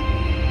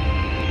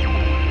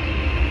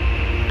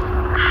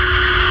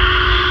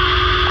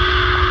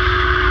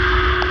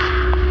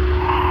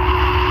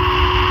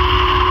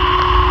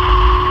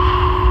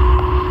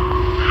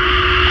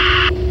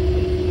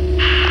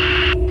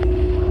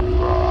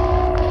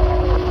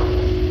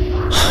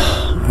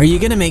 Are you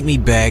gonna make me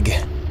beg?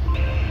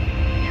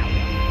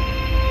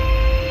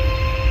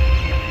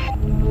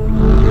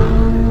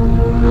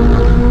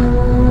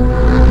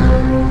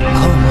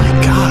 Oh my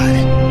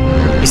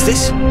god. Is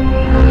this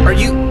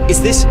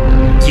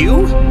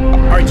you?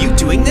 Are you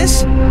doing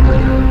this?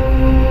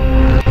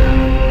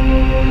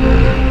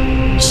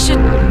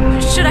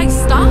 Should I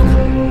stop?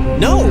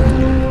 No!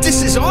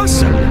 This is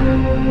awesome!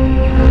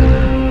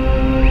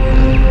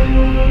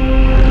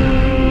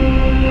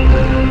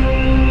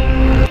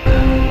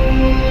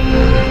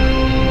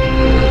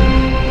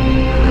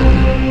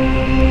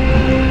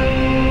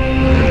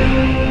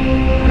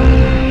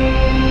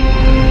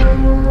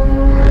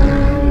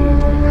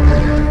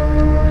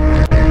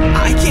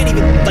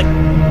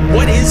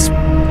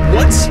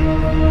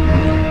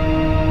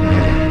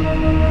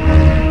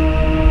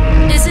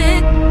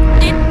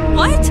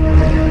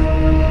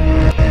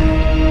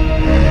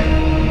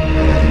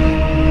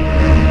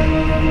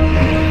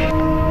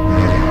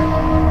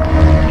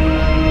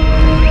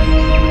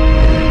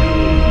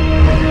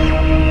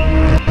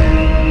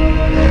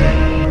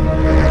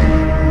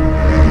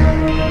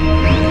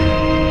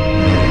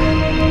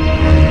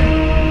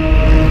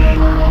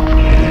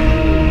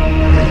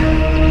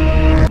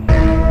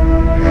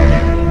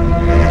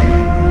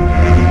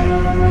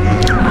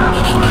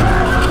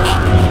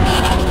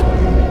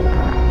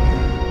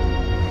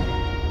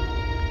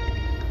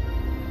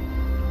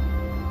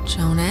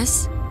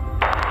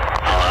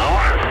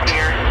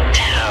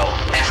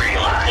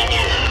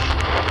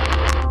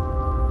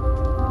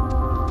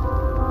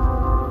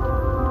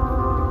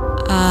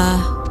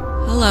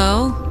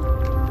 Hello?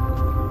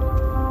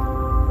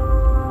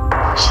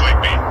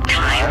 Sleepy.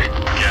 Time.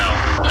 Gal.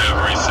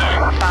 Everything.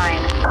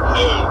 Fine.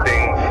 Who?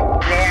 Things.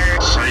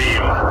 There.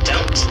 Same.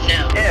 Don't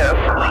know. If.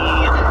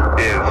 Leave.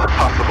 Is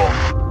possible.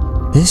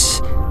 This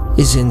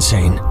is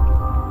insane.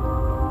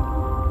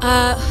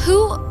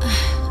 Who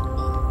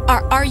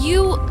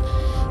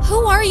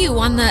are you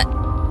on the...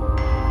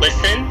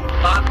 Listen.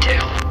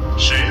 Bobtail.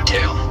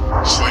 Tail.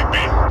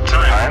 Sleepy.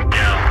 Time.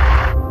 Gal.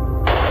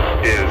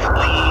 Is.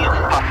 Leave.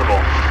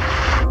 Possible.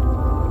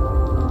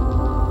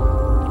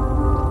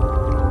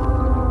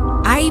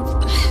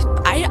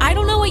 I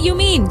don't know what you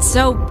mean,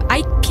 so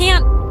I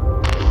can't...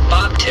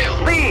 Bobtail.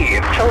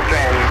 Leave.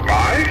 Children.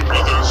 Bye.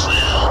 Others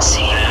will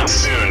see you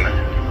soon.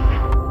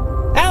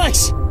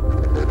 Alex!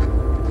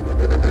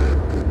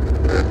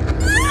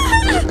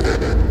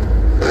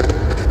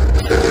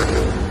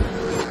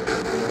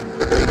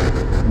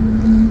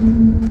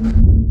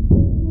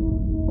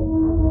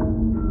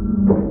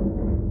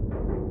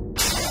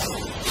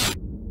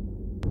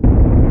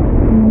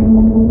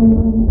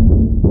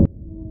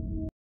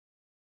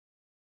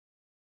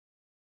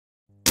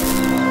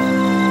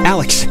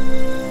 Alex!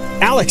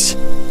 Alex!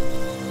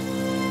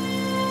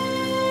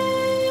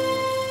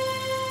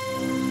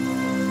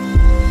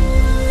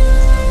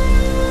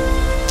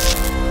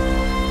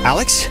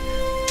 Alex?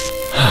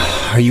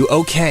 Are you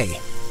okay?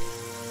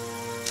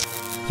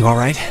 You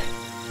alright?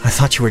 I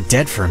thought you were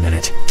dead for a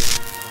minute.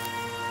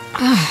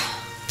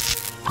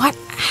 What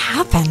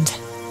happened?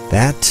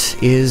 That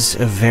is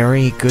a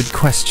very good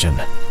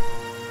question.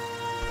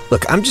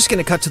 Look, I'm just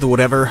gonna cut to the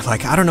whatever.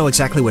 Like, I don't know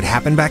exactly what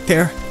happened back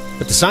there,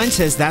 but the sign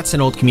says that's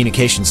an old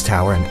communications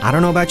tower, and I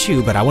don't know about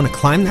you, but I want to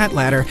climb that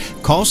ladder,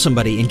 call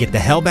somebody, and get the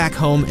hell back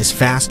home as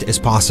fast as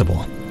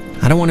possible.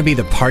 I don't want to be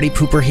the party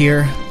pooper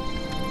here,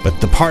 but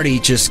the party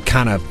just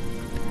kind of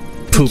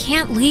poop. I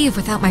can't leave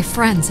without my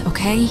friends,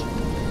 okay?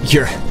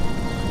 You're...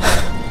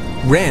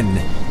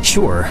 Ren,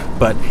 sure,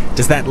 but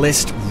does that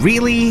list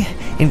really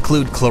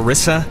include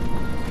Clarissa?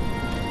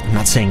 I'm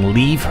not saying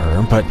leave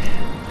her, but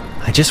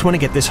I just want to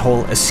get this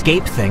whole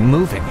escape thing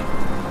moving.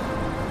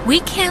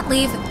 We can't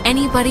leave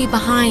anybody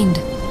behind.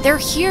 They're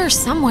here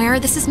somewhere.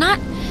 This is not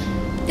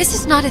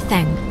a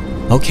thing.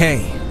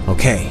 Okay.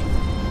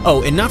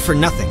 Oh, and not for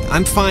nothing.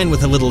 I'm fine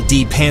with a little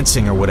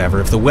de-pantsing or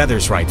whatever if the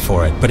weather's right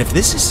for it. But if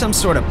this is some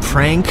sort of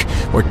prank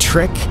or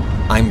trick,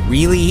 I'm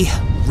really,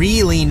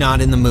 really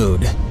not in the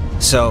mood.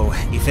 So,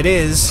 if it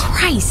is...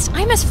 Christ,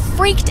 I'm as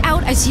freaked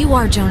out as you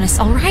are, Jonas,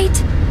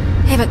 alright?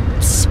 I have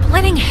a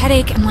splitting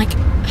headache and I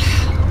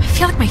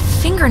feel like my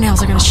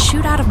fingernails are gonna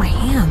shoot out of my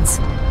hands.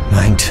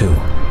 Mine too.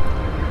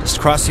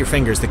 Just cross your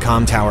fingers the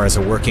comm tower has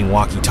a working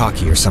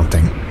walkie-talkie or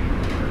something.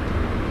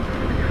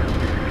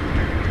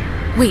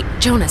 Wait,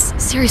 Jonas,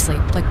 seriously,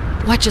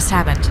 what just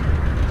happened?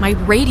 My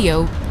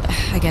radio,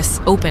 I guess,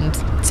 opened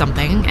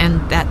something,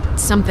 and that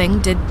something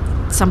did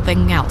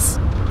something else.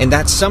 And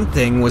that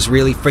something was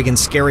really friggin'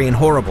 scary and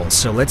horrible,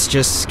 so let's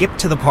just skip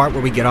to the part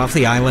where we get off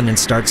the island and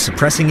start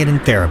suppressing it in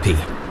therapy.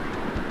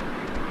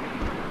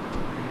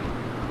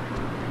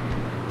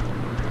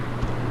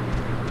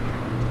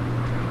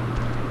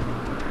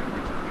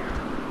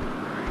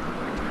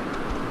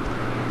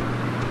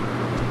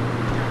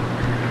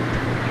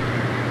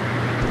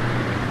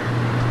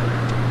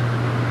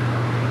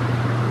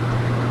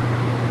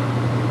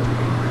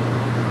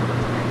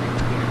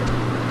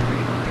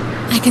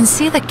 I can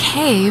see the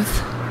cave,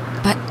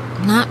 but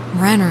not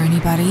Ren or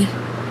anybody.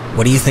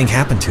 What do you think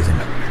happened to them?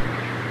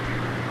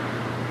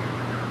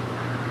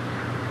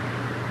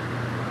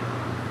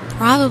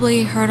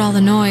 Probably heard all the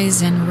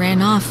noise and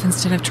ran off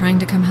instead of trying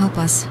to come help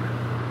us.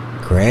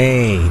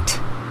 Great.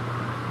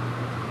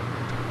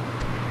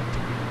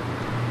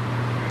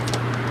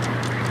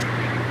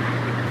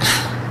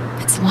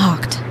 It's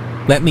locked.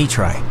 Let me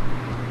try.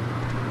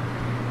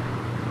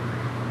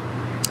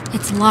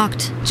 It's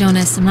locked,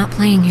 Jonas. I'm not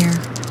playing here.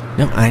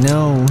 No, I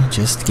know.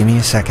 Just give me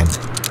a second.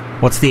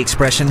 What's the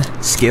expression?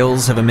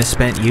 Skills of a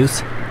misspent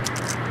youth?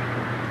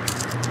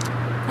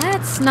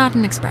 That's not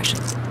an expression.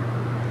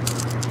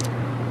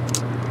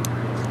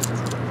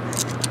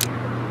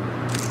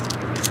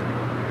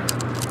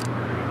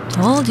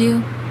 Told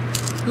you.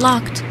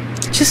 Locked.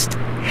 Just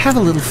have a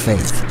little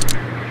faith.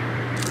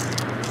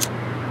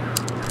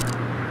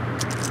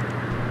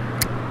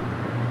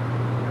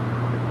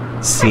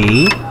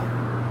 See?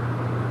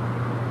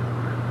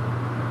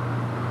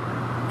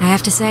 I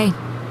have to say,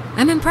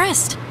 I'm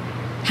impressed.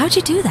 How'd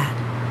you do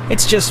that?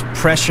 It's just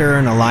pressure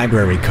and a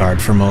library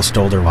card for most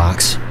older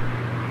walks.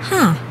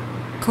 Huh.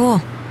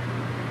 Cool.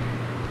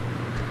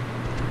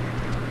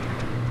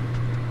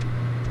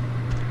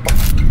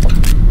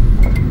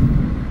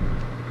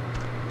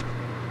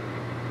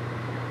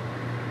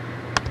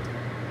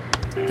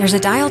 There's a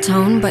dial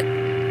tone, but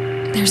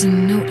there's a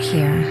note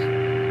here.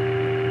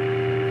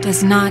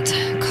 Does not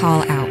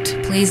call out.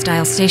 Please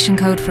dial station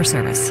code for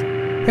service.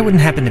 There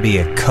wouldn't happen to be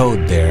a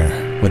code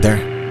there, would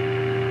there?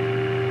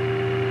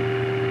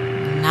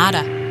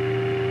 Nada.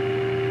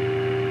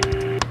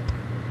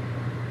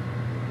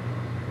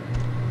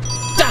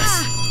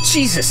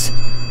 Jesus!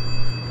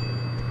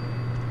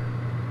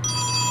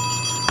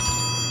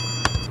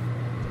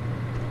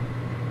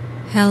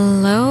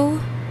 Hello?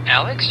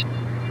 Alex?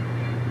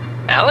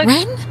 Alex?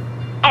 Ren?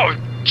 Oh,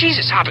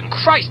 Jesus hopping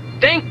Christ!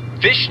 Thank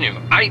Vishnu.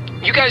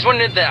 You guys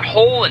went into that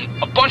hole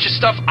and a bunch of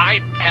stuff. I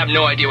have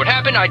no idea what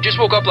happened. I just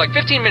woke up like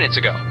 15 minutes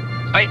ago.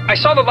 I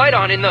saw the light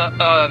on in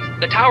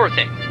the tower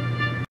thing.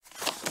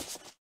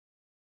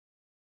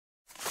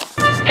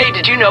 Hey,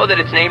 did you know that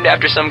it's named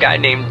after some guy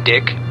named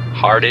Dick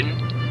Harden?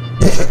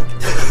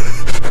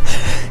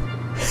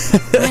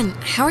 Ren,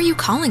 how are you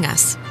calling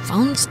us?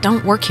 Phones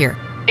don't work here.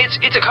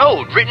 It's a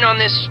code written on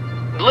this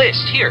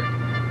list here.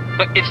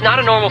 But it's not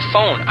a normal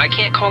phone. I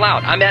can't call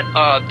out. I'm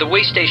at the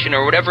way station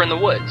or whatever in the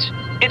woods.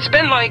 It's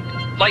been like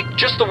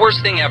just the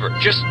worst thing ever.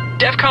 Just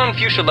DEFCON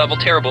fuchsia level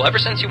terrible ever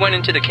since you went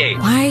into the cave.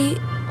 Why?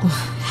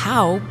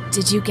 How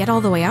did you get all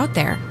the way out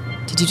there?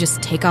 Did you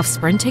just take off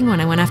sprinting when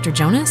I went after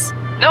Jonas?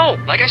 No,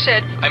 like I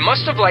said, I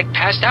must have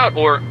passed out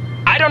or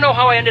I don't know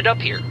how I ended up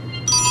here.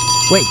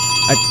 Wait,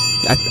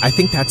 I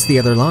think that's the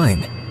other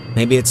line.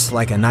 Maybe it's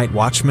like a night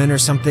watchman or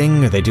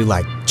something, or they do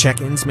like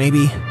check-ins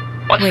maybe?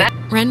 What's Wait, that?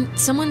 Ren,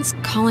 someone's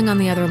calling on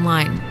the other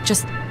line.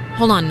 Just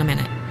hold on a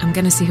minute. I'm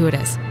gonna see who it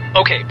is.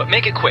 Okay, but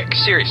make it quick,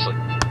 seriously.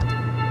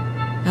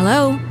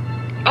 Hello?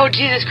 Oh,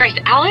 Jesus Christ,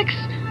 Alex?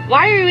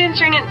 Why are you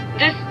answering it?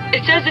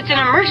 It says it's an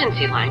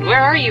emergency line. Where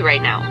are you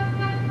right now?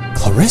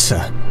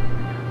 Clarissa?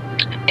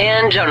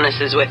 And Jonas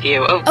is with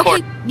you, of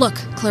course. Okay, look,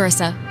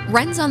 Clarissa.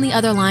 Ren's on the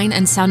other line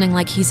and sounding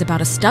like he's about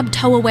a stub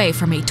toe away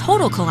from a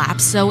total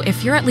collapse, so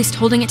if you're at least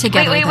holding it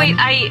together, Wait, then...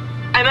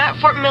 I'm at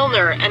Fort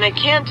Milner, and I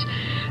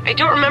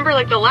don't remember,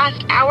 the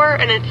last hour,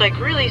 and it's,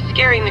 really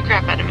scaring the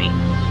crap out of me.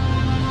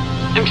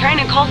 I'm trying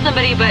to call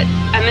somebody, but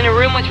I'm in a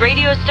room with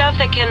radio stuff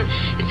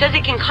it says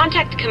it can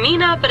contact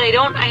Camena, but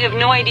I have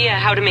no idea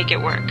how to make it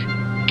work.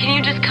 Can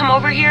you just come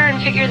over here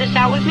and figure this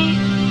out with me?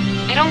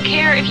 I don't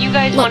care if you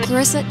guys want Look,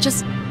 Clarissa,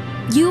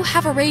 you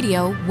have a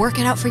radio, work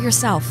it out for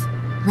yourself.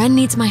 Ren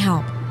needs my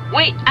help.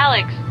 Wait,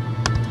 Alex.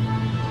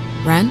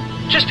 Ren?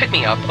 Just pick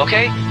me up,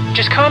 okay?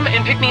 Just come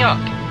and pick me up.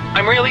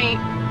 I'm really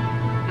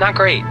not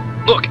great.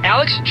 Look,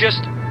 Alex,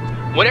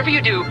 whatever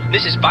you do,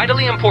 this is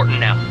vitally important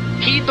now.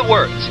 Heed the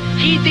words.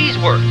 Heed these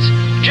words.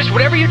 Just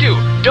whatever you do,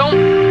 don't...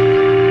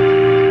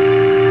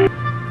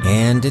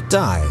 And it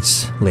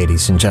dies,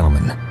 ladies and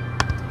gentlemen.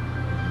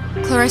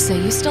 Clarissa,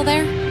 you still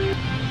there?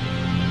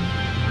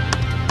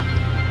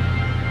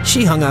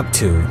 She hung up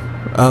too,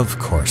 of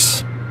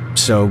course.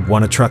 So,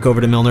 want to truck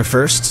over to Milner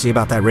first, see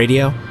about that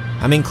radio?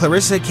 I mean,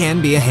 Clarissa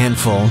can be a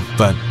handful,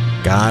 but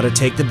gotta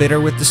take the bitter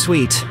with the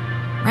sweet.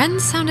 Ren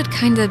sounded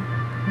kinda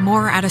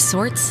more out of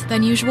sorts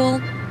than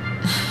usual.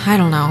 I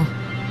don't know.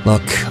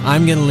 Look,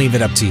 I'm gonna leave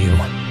it up to you.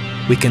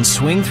 We can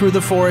swing through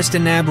the forest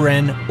and nab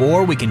Ren,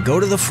 or we can go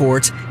to the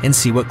fort and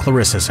see what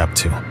Clarissa's up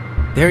to.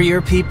 They're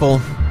your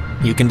people.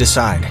 You can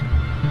decide.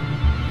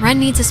 Ren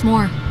needs us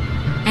more.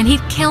 And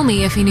he'd kill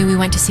me if he knew we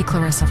went to see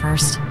Clarissa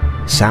first.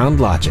 Sound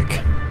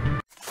logic.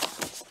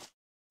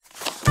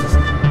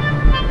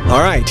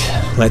 Alright,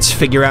 let's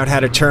figure out how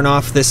to turn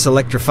off this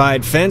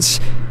electrified fence,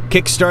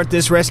 kickstart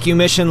this rescue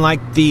mission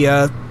like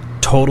the,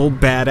 total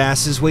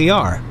badasses we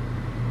are.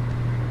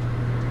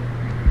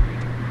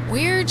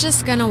 We're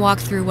just gonna walk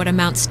through what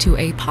amounts to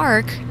a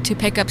park to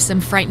pick up some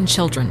frightened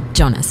children,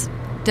 Jonas.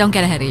 Don't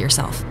get ahead of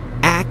yourself.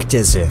 Act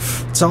as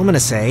if. That's all I'm gonna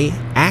say.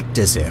 Act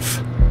as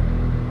if.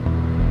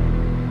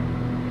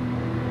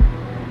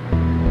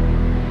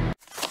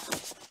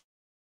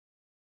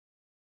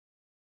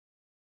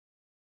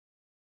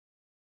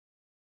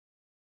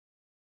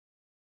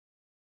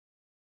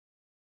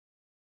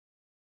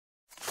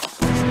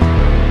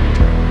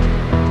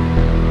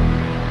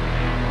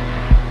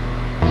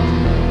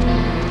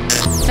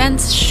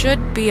 Fence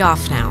should be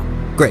off now.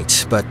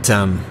 Great, but,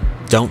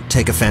 don't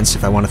take offense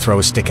if I want to throw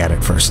a stick at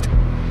it first.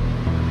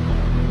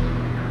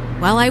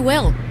 Well, I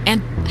will,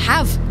 and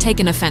have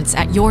taken offense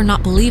at your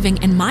not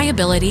believing in my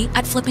ability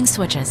at flipping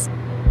switches.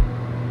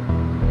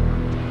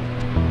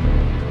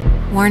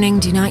 Warning,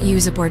 do not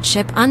use aboard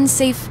ship.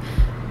 Unsafe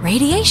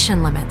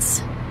radiation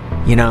limits.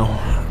 You know,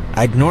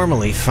 I'd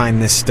normally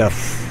find this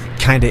stuff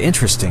kinda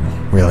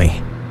interesting,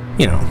 really.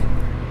 You know,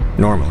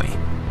 normally.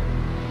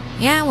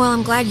 Yeah, well,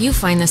 I'm glad you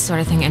find this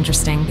sort of thing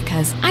interesting,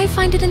 because I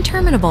find it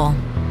interminable.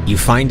 You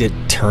find it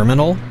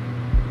terminal?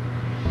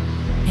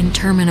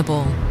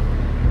 Interminable.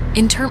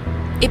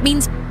 It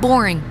means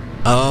boring.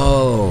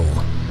 Oh.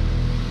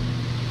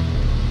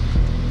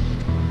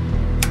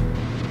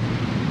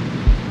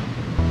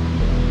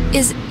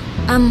 Is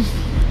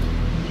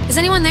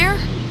anyone there?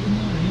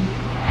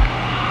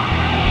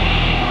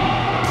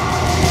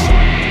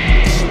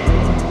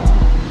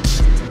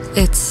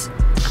 It's,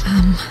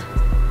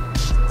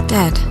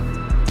 dead.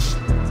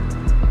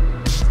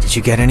 Did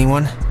you get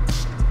anyone?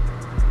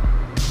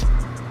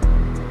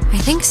 I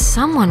think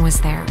someone was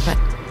there, but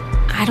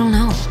I don't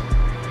know.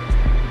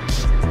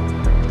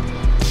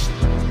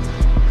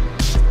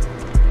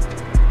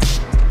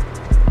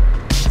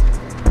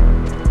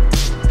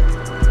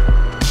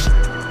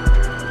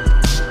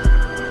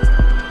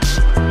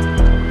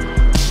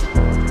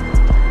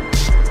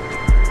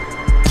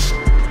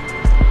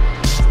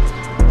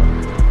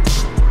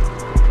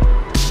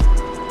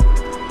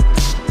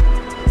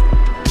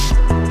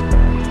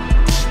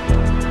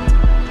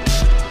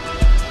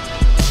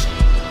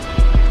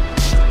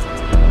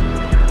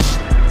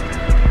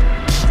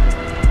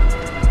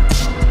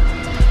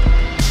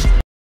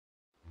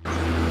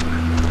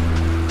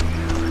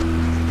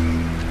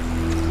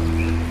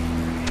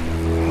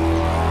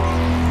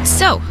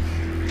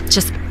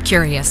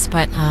 curious,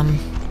 but,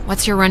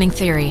 what's your running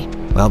theory?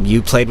 Well,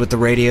 you played with the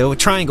radio, a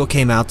triangle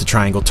came out, the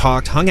triangle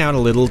talked, hung out a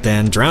little,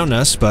 then drowned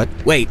us, but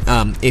wait,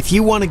 if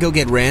you want to go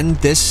get Ren,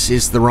 this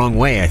is the wrong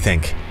way, I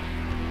think.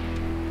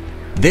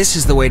 This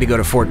is the way to go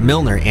to Fort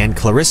Milner and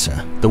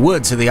Clarissa. The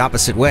woods are the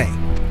opposite way.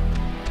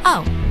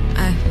 Oh,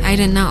 I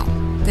didn't know.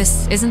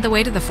 This isn't the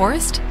way to the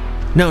forest?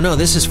 No,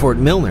 this is Fort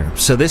Milner,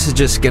 so this is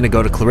just gonna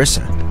go to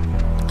Clarissa.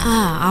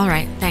 Ah,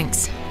 alright,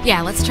 thanks.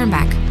 Yeah, let's turn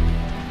back.